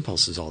karmic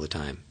impulses all the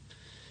time.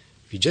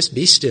 If you just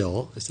be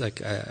still, it's like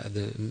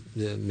the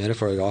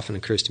metaphor that often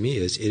occurs to me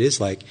is, it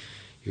is like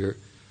you're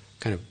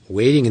kind of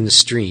wading in the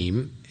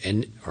stream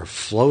or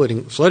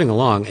floating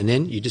along, and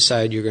then you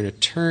decide you're going to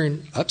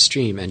turn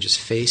upstream and just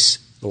face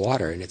the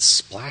water, and it's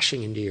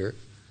splashing into your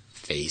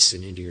face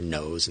and into your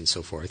nose and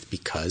so forth,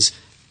 because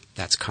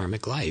that's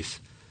karmic life.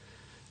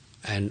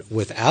 And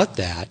without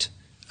that,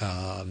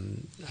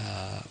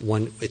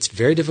 it's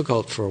very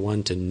difficult for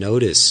one to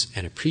notice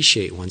and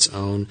appreciate one's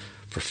own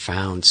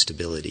profound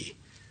stability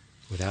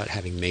without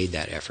having made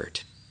that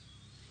effort.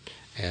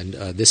 And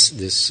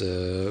this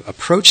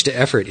approach to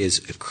effort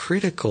is a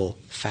critical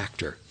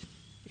factor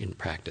in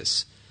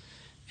practice.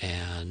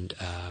 And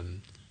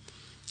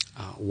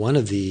one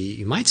of the,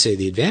 you might say,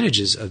 the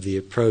advantages of the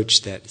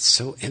approach that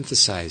so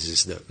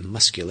emphasizes the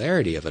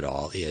muscularity of it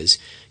all is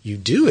you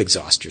do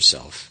exhaust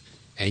yourself,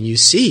 and you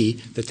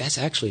see that that's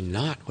actually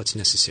not what's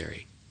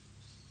necessary.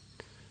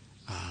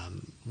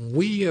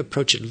 We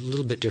approach it a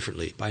little bit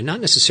differently, by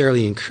not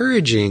necessarily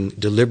encouraging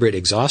deliberate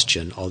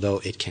exhaustion, although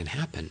it can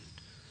happen.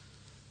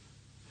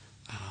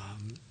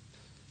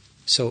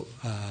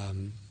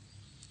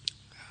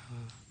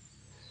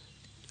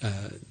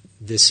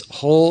 This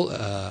whole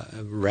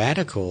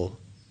radical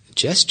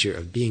gesture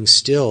of being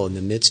still in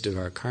the midst of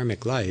our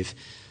karmic life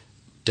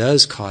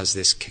does cause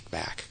this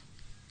kickback.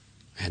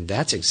 And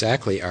that's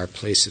exactly our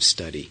place of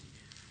study.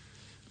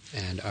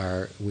 And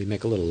we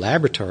make a little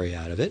laboratory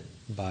out of it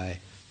by,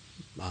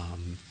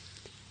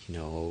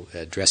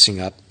 dressing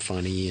up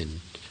funny and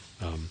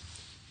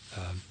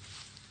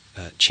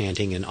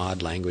chanting in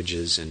odd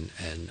languages and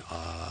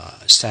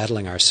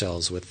saddling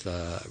ourselves with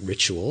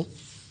ritual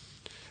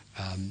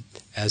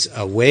as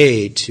a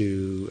way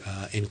to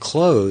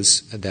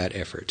enclose that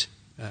effort,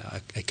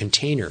 a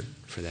container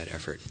for that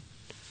effort.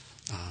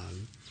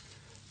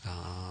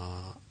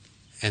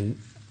 And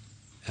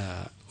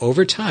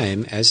over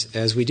time,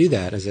 as we do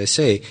that, as I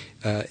say,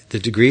 the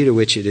degree to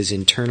which it is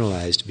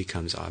internalized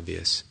becomes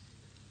obvious.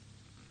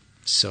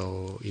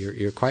 So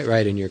you're quite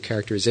right in your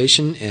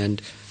characterization,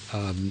 and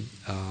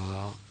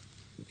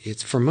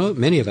it's for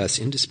many of us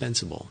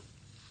indispensable,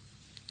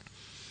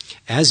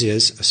 as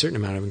is a certain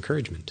amount of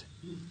encouragement,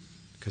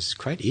 because it's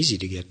quite easy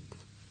to get,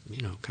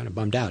 kind of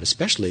bummed out,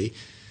 especially,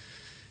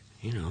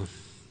 I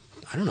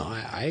don't know,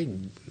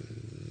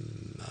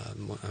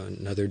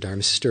 another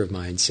Dharma sister of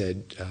mine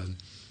said,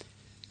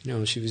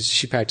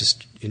 she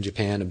practiced in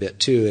Japan a bit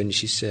too, and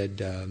she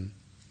said,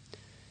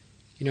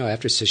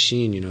 after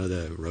sesshin,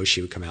 the roshi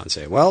would come out and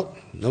say, well,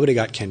 nobody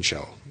got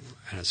kensho.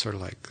 And it's sort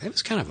of like, that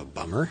was kind of a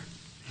bummer,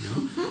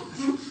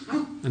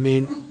 I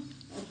mean,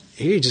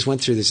 he just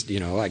went through this,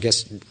 I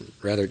guess,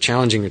 rather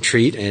challenging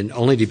retreat, and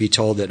only to be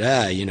told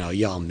that,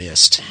 y'all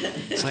missed.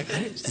 It's like,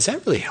 is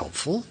that really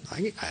helpful?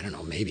 I don't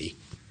know, maybe,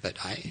 but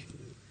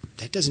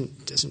that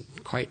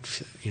doesn't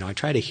quite, I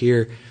try to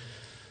hear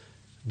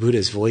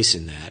Buddha's voice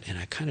in that, and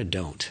I kind of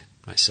don't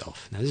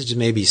myself. Now, this is just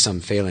maybe some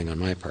failing on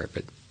my part,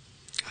 but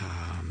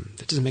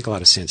that doesn't make a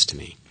lot of sense to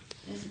me.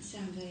 Doesn't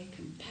sound very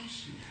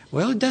compassionate.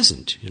 Well, it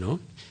doesn't,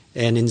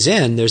 And in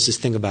Zen, there's this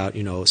thing about,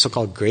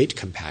 so-called great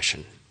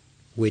compassion,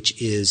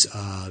 which is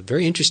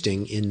very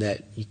interesting in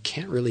that you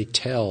can't really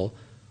tell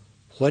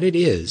what it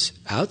is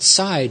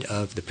outside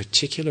of the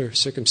particular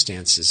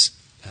circumstances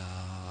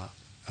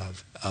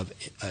of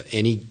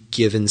any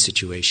given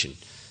situation.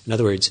 In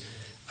other words,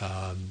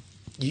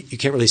 you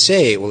can't really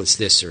say, well, it's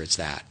this or it's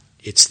that.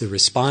 It's the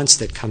response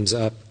that comes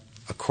up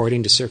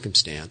according to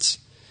circumstance.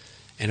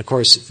 And of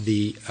course,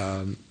 the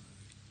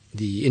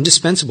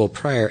indispensable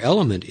prior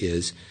element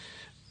is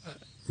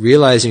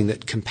realizing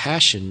that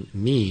compassion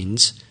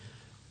means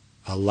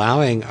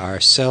allowing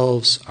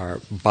ourselves,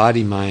 our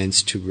body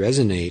minds, to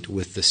resonate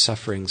with the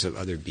sufferings of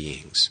other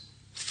beings,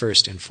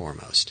 first and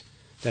foremost.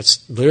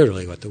 That's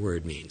literally what the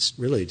word means,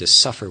 really to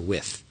suffer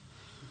with.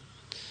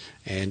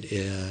 And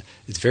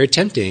it's very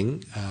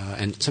tempting,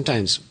 and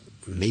sometimes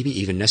maybe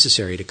even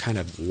necessary, to kind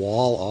of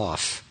wall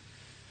off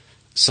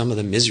some of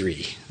the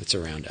misery that's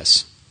around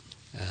us.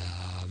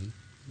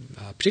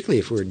 Particularly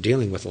if we're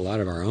dealing with a lot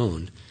of our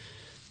own.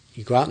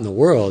 You go out in the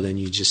world and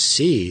you just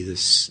see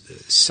this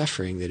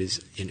suffering that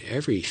is in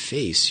every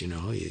face, it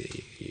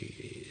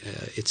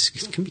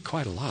can be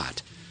quite a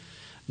lot.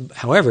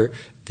 However,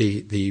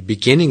 the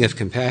beginning of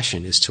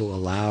compassion is to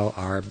allow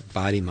our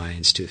body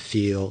minds to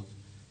feel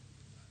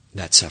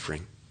that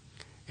suffering.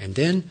 And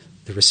then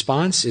the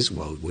response is,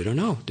 well, we don't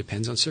know.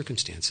 Depends on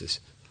circumstances.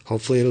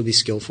 Hopefully it'll be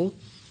skillful.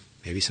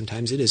 Maybe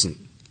sometimes it isn't.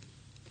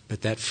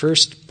 But that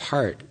first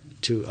part,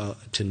 to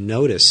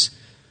notice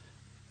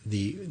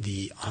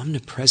the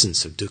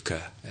omnipresence of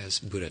dukkha, as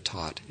Buddha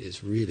taught,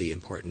 is really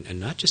important. And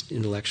not just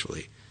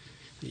intellectually.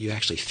 You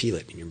actually feel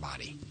it in your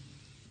body.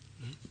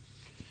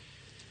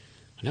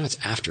 Now it's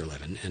after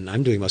 11, and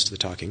I'm doing most of the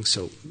talking.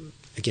 So,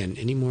 again,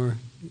 any more,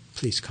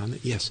 please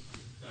comment? Yes?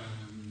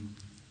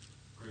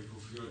 Grateful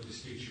for your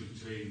distinction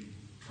between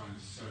trying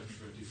to search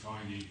for a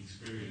defining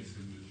experience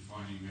and the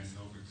definingness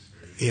of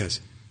experience. Yes.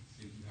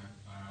 I think that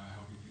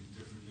helped me think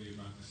differently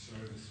about the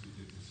service we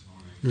did this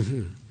morning,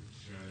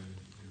 which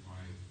in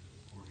my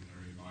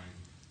ordinary mind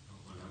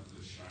without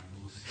the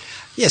shambles.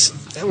 Yes,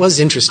 that was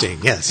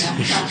interesting, yes.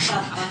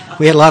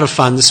 We had a lot of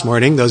fun this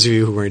morning, those of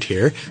you who weren't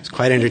here. It was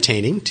quite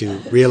entertaining to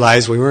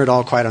realize we weren't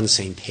all quite on the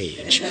same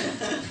page. Yeah.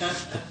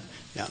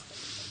 So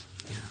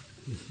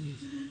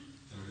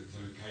it's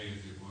okay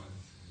as it was.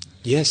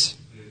 Yes,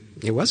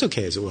 it was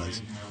okay as it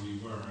was. How we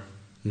were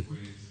with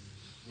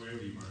where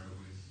we were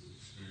with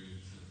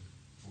experience of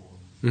form.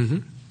 Mm-hmm.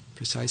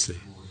 Precisely.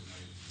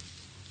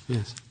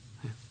 Yes.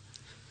 Yeah.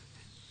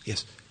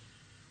 Yes.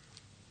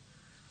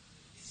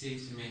 It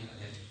seems to me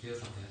that it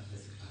feels like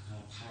there's a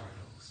kind of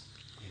paradox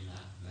in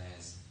that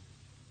there's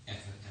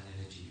effort and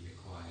energy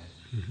required,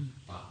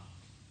 but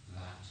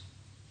that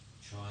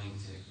trying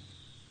to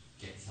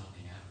get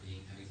something out of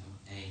being, having some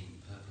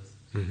aim, purpose,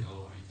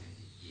 goal oriented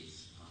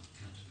is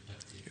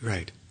counterproductive.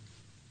 Right.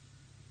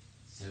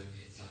 So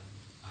it's like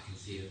I can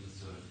see that the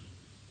sort of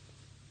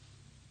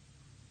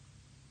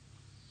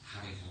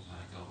having some kind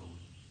of goal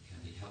can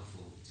be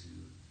helpful to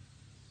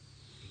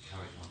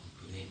encourage one to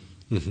put in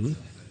some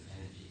effort and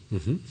energy.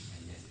 And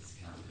yes, it's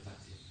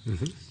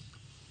counterproductive.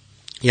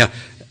 Yeah,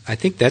 I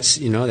think that's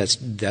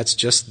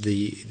just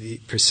the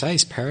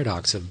precise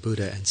paradox of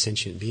Buddha and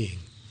sentient being.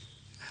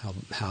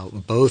 How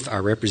both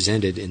are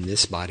represented in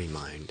this body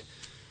mind.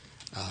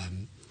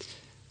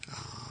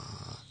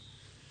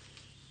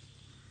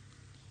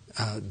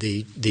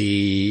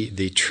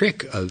 The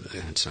trick of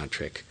it's not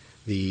trick.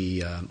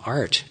 The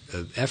art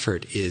of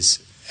effort is,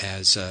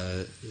 as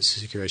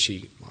Suzuki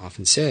Roshi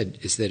often said,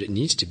 is that it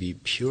needs to be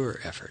pure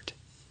effort.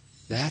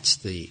 That's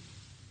the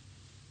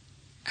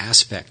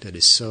aspect that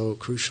is so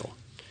crucial.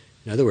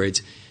 In other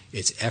words,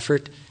 it's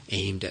effort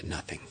aimed at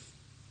nothing.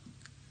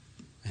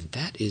 And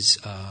that is,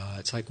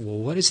 it's like, well,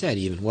 what is that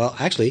even? Well,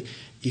 actually,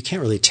 you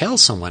can't really tell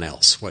someone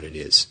else what it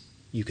is.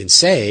 You can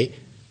say,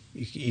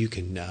 you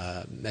can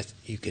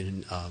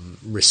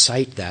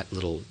recite that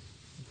little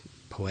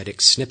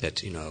poetic snippet,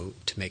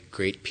 to make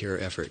great pure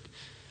effort.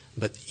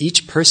 But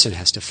each person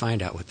has to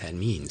find out what that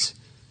means.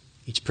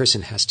 Each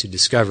person has to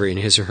discover in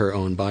his or her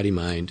own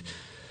body-mind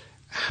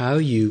how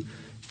you,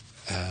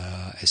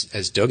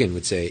 as Dogen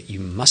would say, you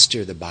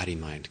muster the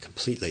body-mind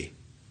completely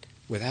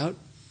without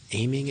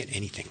aiming at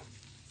anything.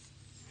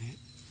 Right?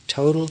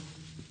 Total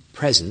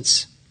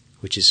presence,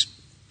 which is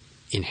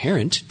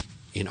inherent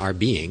in our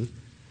being,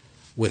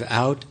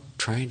 without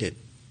trying to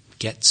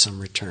get some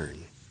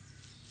return.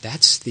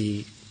 That's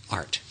the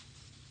art,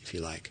 if you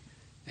like.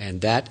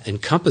 And that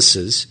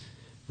encompasses,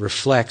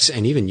 reflects,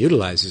 and even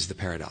utilizes the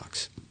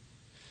paradox.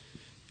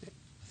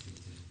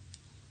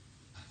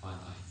 I find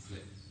I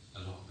flip a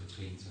lot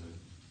between sort of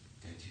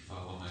going too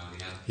far one way or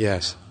the other.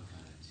 Yes. I'm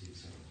kind of too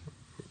sort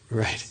of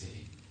Right.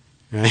 sitting,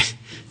 Right.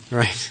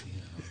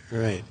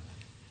 Right.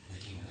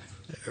 making an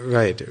effort.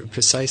 Right.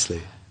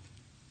 Precisely.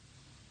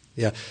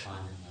 Yeah.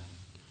 Finding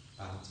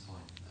the balance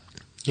point in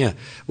that. Yeah.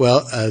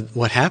 Well,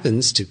 what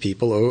happens to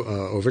people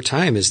over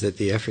time is that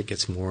the effort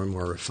gets more and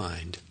more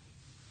refined.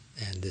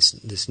 And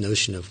this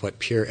notion of what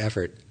pure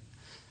effort,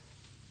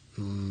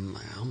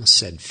 I almost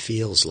said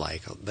feels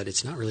like, but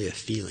it's not really a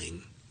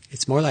feeling.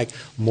 It's more like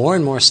more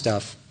and more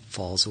stuff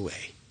falls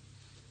away.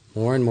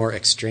 More and more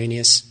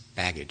extraneous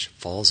baggage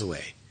falls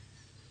away.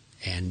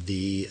 And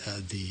the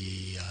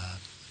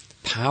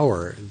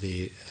power,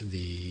 the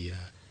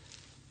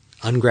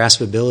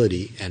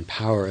ungraspability and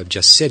power of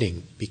just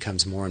sitting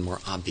becomes more and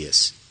more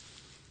obvious.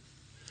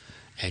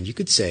 And you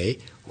could say,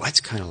 well,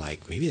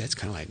 maybe that's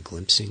kind of like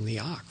glimpsing the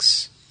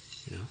ox.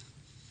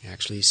 You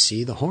actually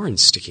see the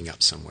horns sticking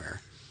up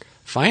somewhere.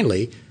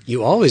 Finally,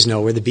 you always know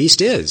where the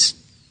beast is.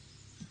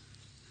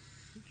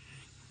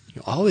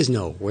 You always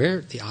know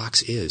where the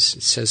ox is.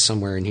 It says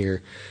somewhere in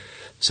here,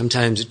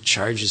 Sometimes it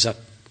charges up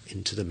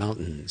into the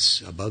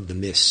mountains above the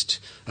mist.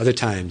 Other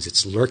times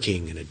it's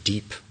lurking in a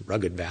deep,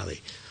 rugged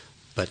valley.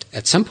 But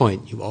at some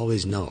point, you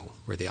always know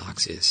where the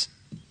ox is.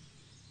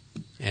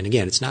 And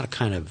again, it's not a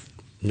kind of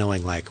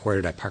knowing like, where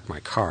did I park my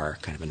car,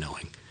 kind of a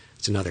knowing.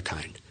 It's another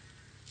kind.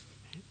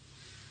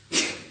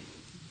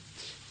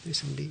 There's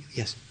somebody,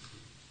 yes?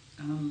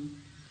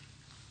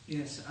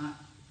 Yes,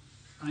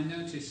 I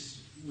noticed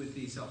with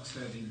these ox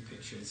herding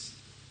pictures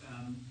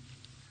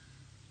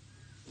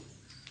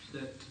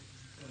that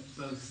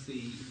both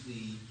the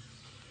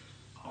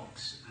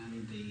ox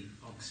and the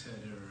ox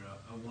herder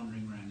are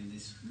wandering around in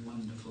this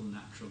wonderful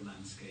natural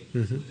landscape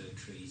with willow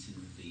trees and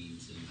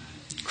ravines and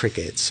mountains.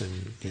 Crickets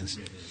and yes,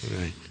 rivers,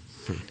 right.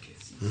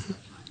 Crickets and stuff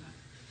like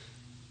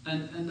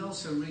that. And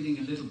also reading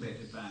a little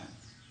bit about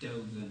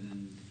Dogen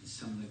and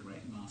some of the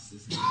great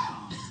masters in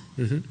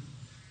the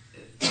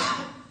past,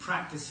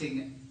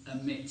 practicing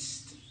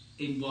amidst,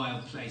 in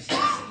wild places,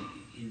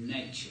 in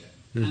nature.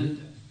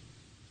 And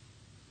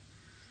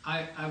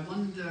I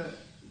wonder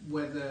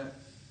whether,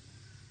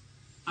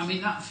 I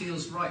mean, that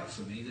feels right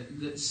for me,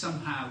 that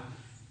somehow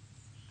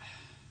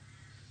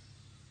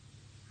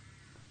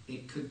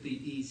it could be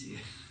easier.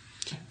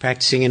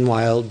 Practicing in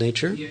wild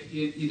nature?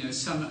 You know,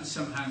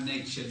 somehow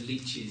nature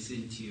leaches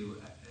into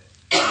you,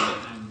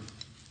 and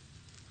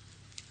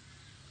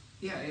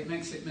yeah, it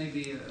makes it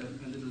maybe a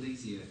little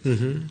easier.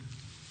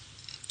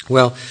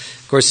 Well,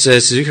 of course,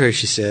 Suzuki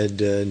Roshi said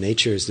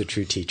nature is the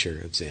true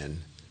teacher of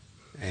Zen.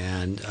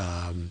 And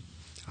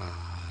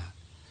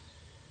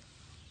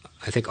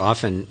I think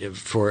often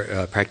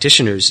for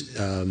practitioners,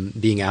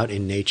 being out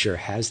in nature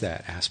has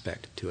that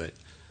aspect to it.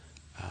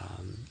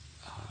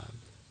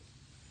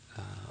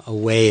 A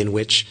way in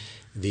which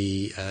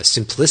the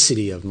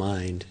simplicity of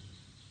mind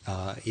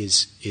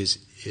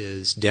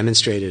is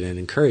demonstrated and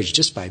encouraged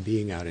just by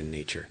being out in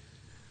nature.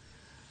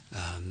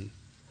 On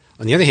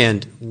the other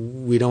hand,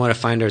 we don't want to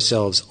find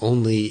ourselves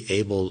only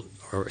able,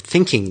 or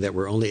thinking that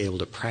we're only able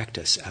to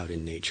practice out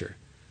in nature.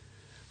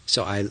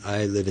 So I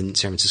live in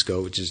San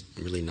Francisco, which is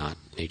really not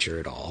nature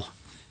at all.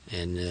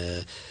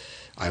 And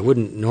I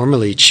wouldn't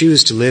normally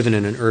choose to live in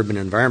an urban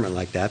environment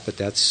like that, but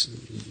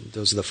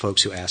those are the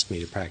folks who asked me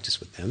to practice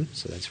with them,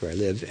 so that's where I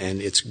live.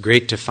 And it's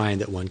great to find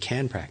that one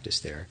can practice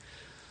there.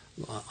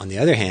 On the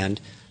other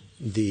hand,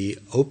 the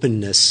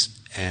openness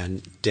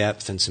and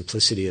depth and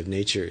simplicity of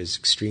nature is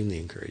extremely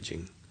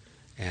encouraging.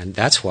 And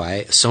that's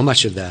why so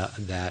much of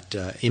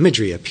that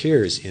imagery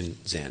appears in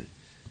Zen,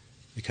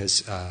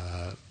 because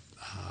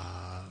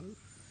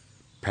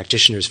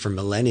practitioners for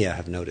millennia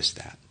have noticed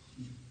that.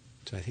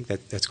 So I think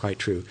that's quite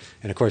true.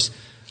 And of course,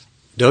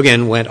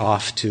 Dogen went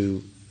off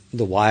to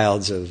the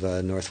wilds of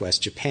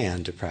northwest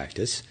Japan to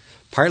practice,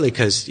 partly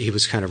because he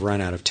was kind of run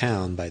out of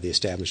town by the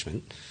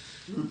establishment,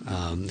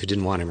 who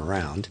didn't want him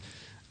around.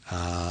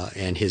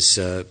 And his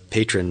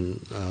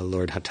patron,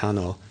 Lord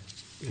Hatano,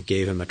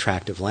 gave him a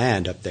tract of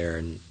land up there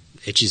in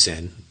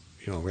Echizen,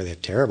 where they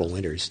have terrible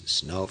winters,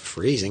 snow,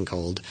 freezing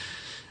cold.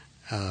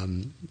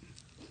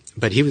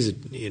 But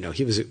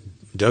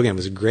Dogen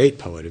was a great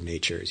poet of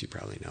nature, as you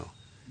probably know.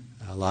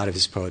 A lot of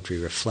his poetry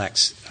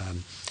reflects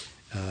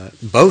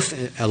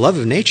both a love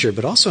of nature,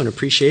 but also an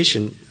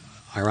appreciation,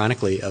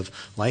 ironically, of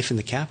life in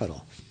the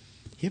capital.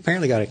 He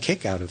apparently got a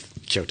kick out of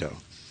Kyoto,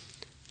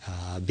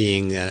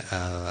 being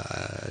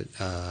a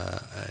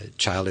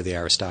child of the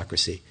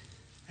aristocracy,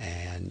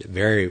 and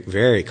very,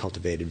 very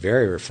cultivated,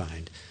 very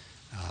refined,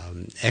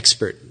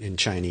 expert in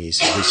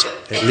Chinese,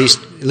 at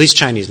least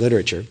Chinese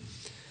literature.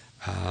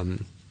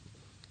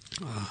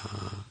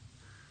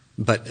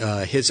 But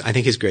I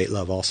think his great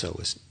love also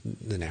was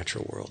the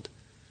natural world,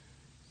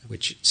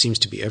 which seems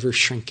to be ever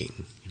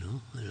shrinking. I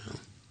don't know.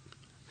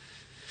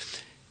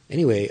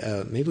 Anyway,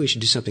 maybe we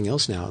should do something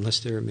else now, unless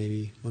there may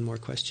be one more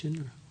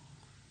question.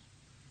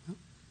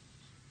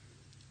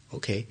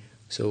 Okay,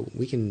 so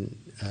we can.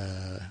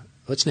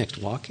 What's next?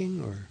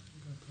 Walking, or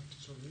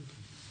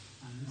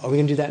are we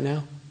going to do that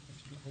now?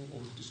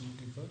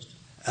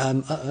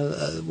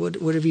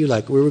 Whatever you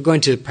like. We were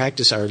going to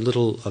practice our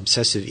little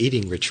obsessive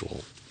eating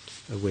ritual,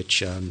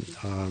 which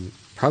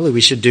probably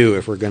we should do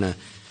if we're going to.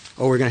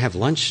 Oh, we're going to have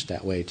lunch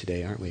that way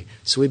today, aren't we?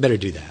 So we better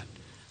do that.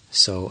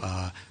 So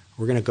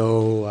we're going to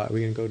go.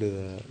 We're going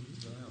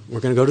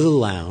to go to the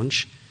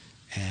lounge,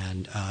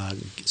 and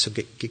so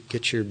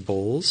get your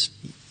bowls.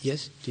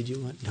 Yes, did you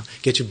want? No,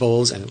 get your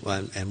bowls, and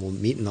we'll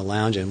meet in the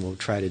lounge, and we'll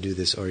try to do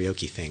this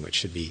oryoki thing, which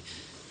should be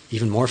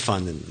even more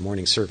fun than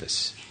morning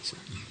service. So,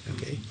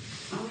 okay.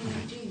 Are we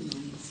not doing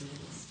morning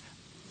service?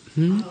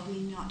 Are we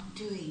not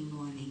doing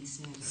morning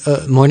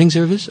service? Morning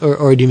service,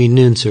 or do you mean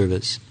noon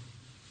service?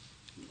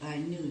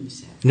 Noon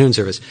service. Noon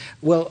service.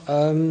 Well,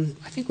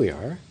 I think we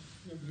are.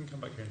 Yeah, we can come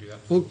back here and do that.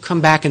 We'll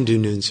come back and do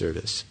noon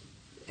service.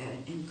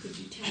 And could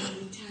you tell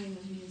me the time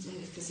of noon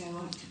service? Because I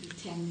want to be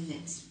 10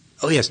 minutes.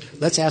 Oh, yes.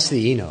 Let's ask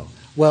the Eno.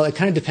 Well, it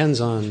kind of depends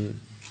on...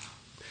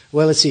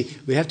 Well, let's see.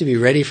 We have to be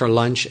ready for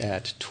lunch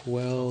at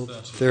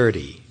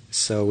 12:30.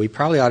 So we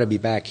probably ought to be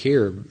back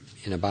here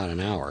in about an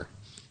hour,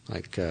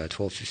 like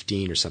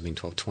 12:15 or something,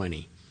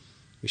 12:20.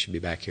 We should be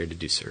back here to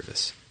do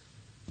service.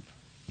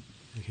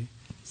 Okay.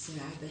 So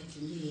I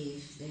better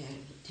leave there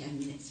 10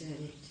 minutes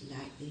early to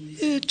light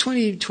the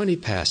 20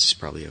 past is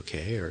probably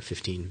okay, or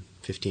 15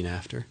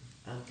 after.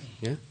 Okay.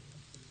 Yeah?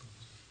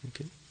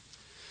 Okay.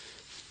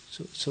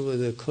 So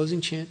the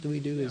closing chant that we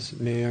do is,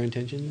 may our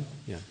intention?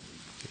 Yeah.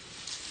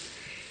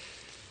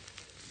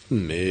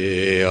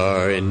 May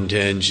our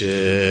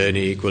intention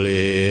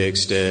equally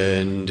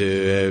extend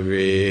to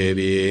every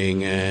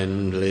being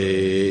and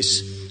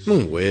place,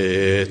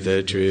 with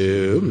the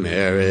true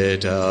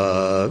merit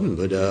of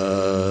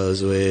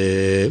Buddha's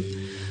way.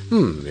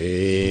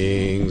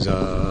 Beings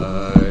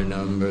are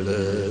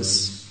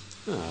numberless.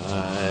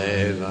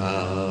 I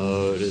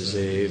vow to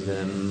save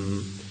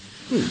them.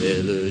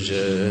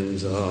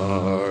 Illusions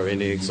are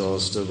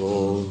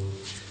inexhaustible.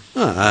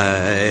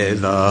 I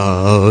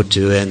vow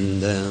to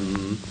end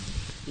them.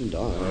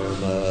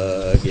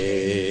 Dharma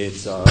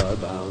gates are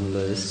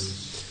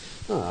boundless.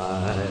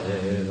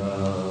 I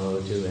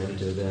vow to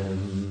enter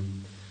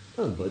them.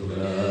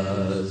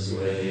 Buddha's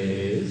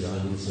way is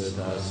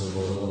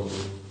unsurpassable.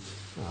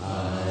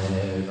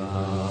 I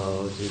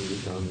vow to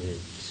become it.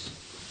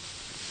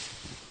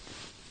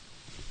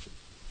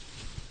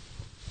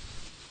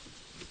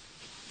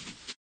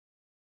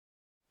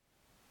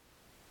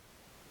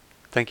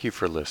 Thank you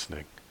for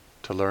listening.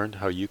 To learn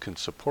how you can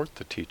support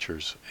the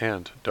teachers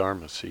and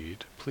Dharma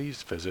Seed,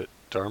 please visit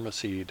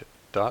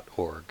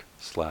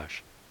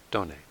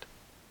dharmaseed.org/donate.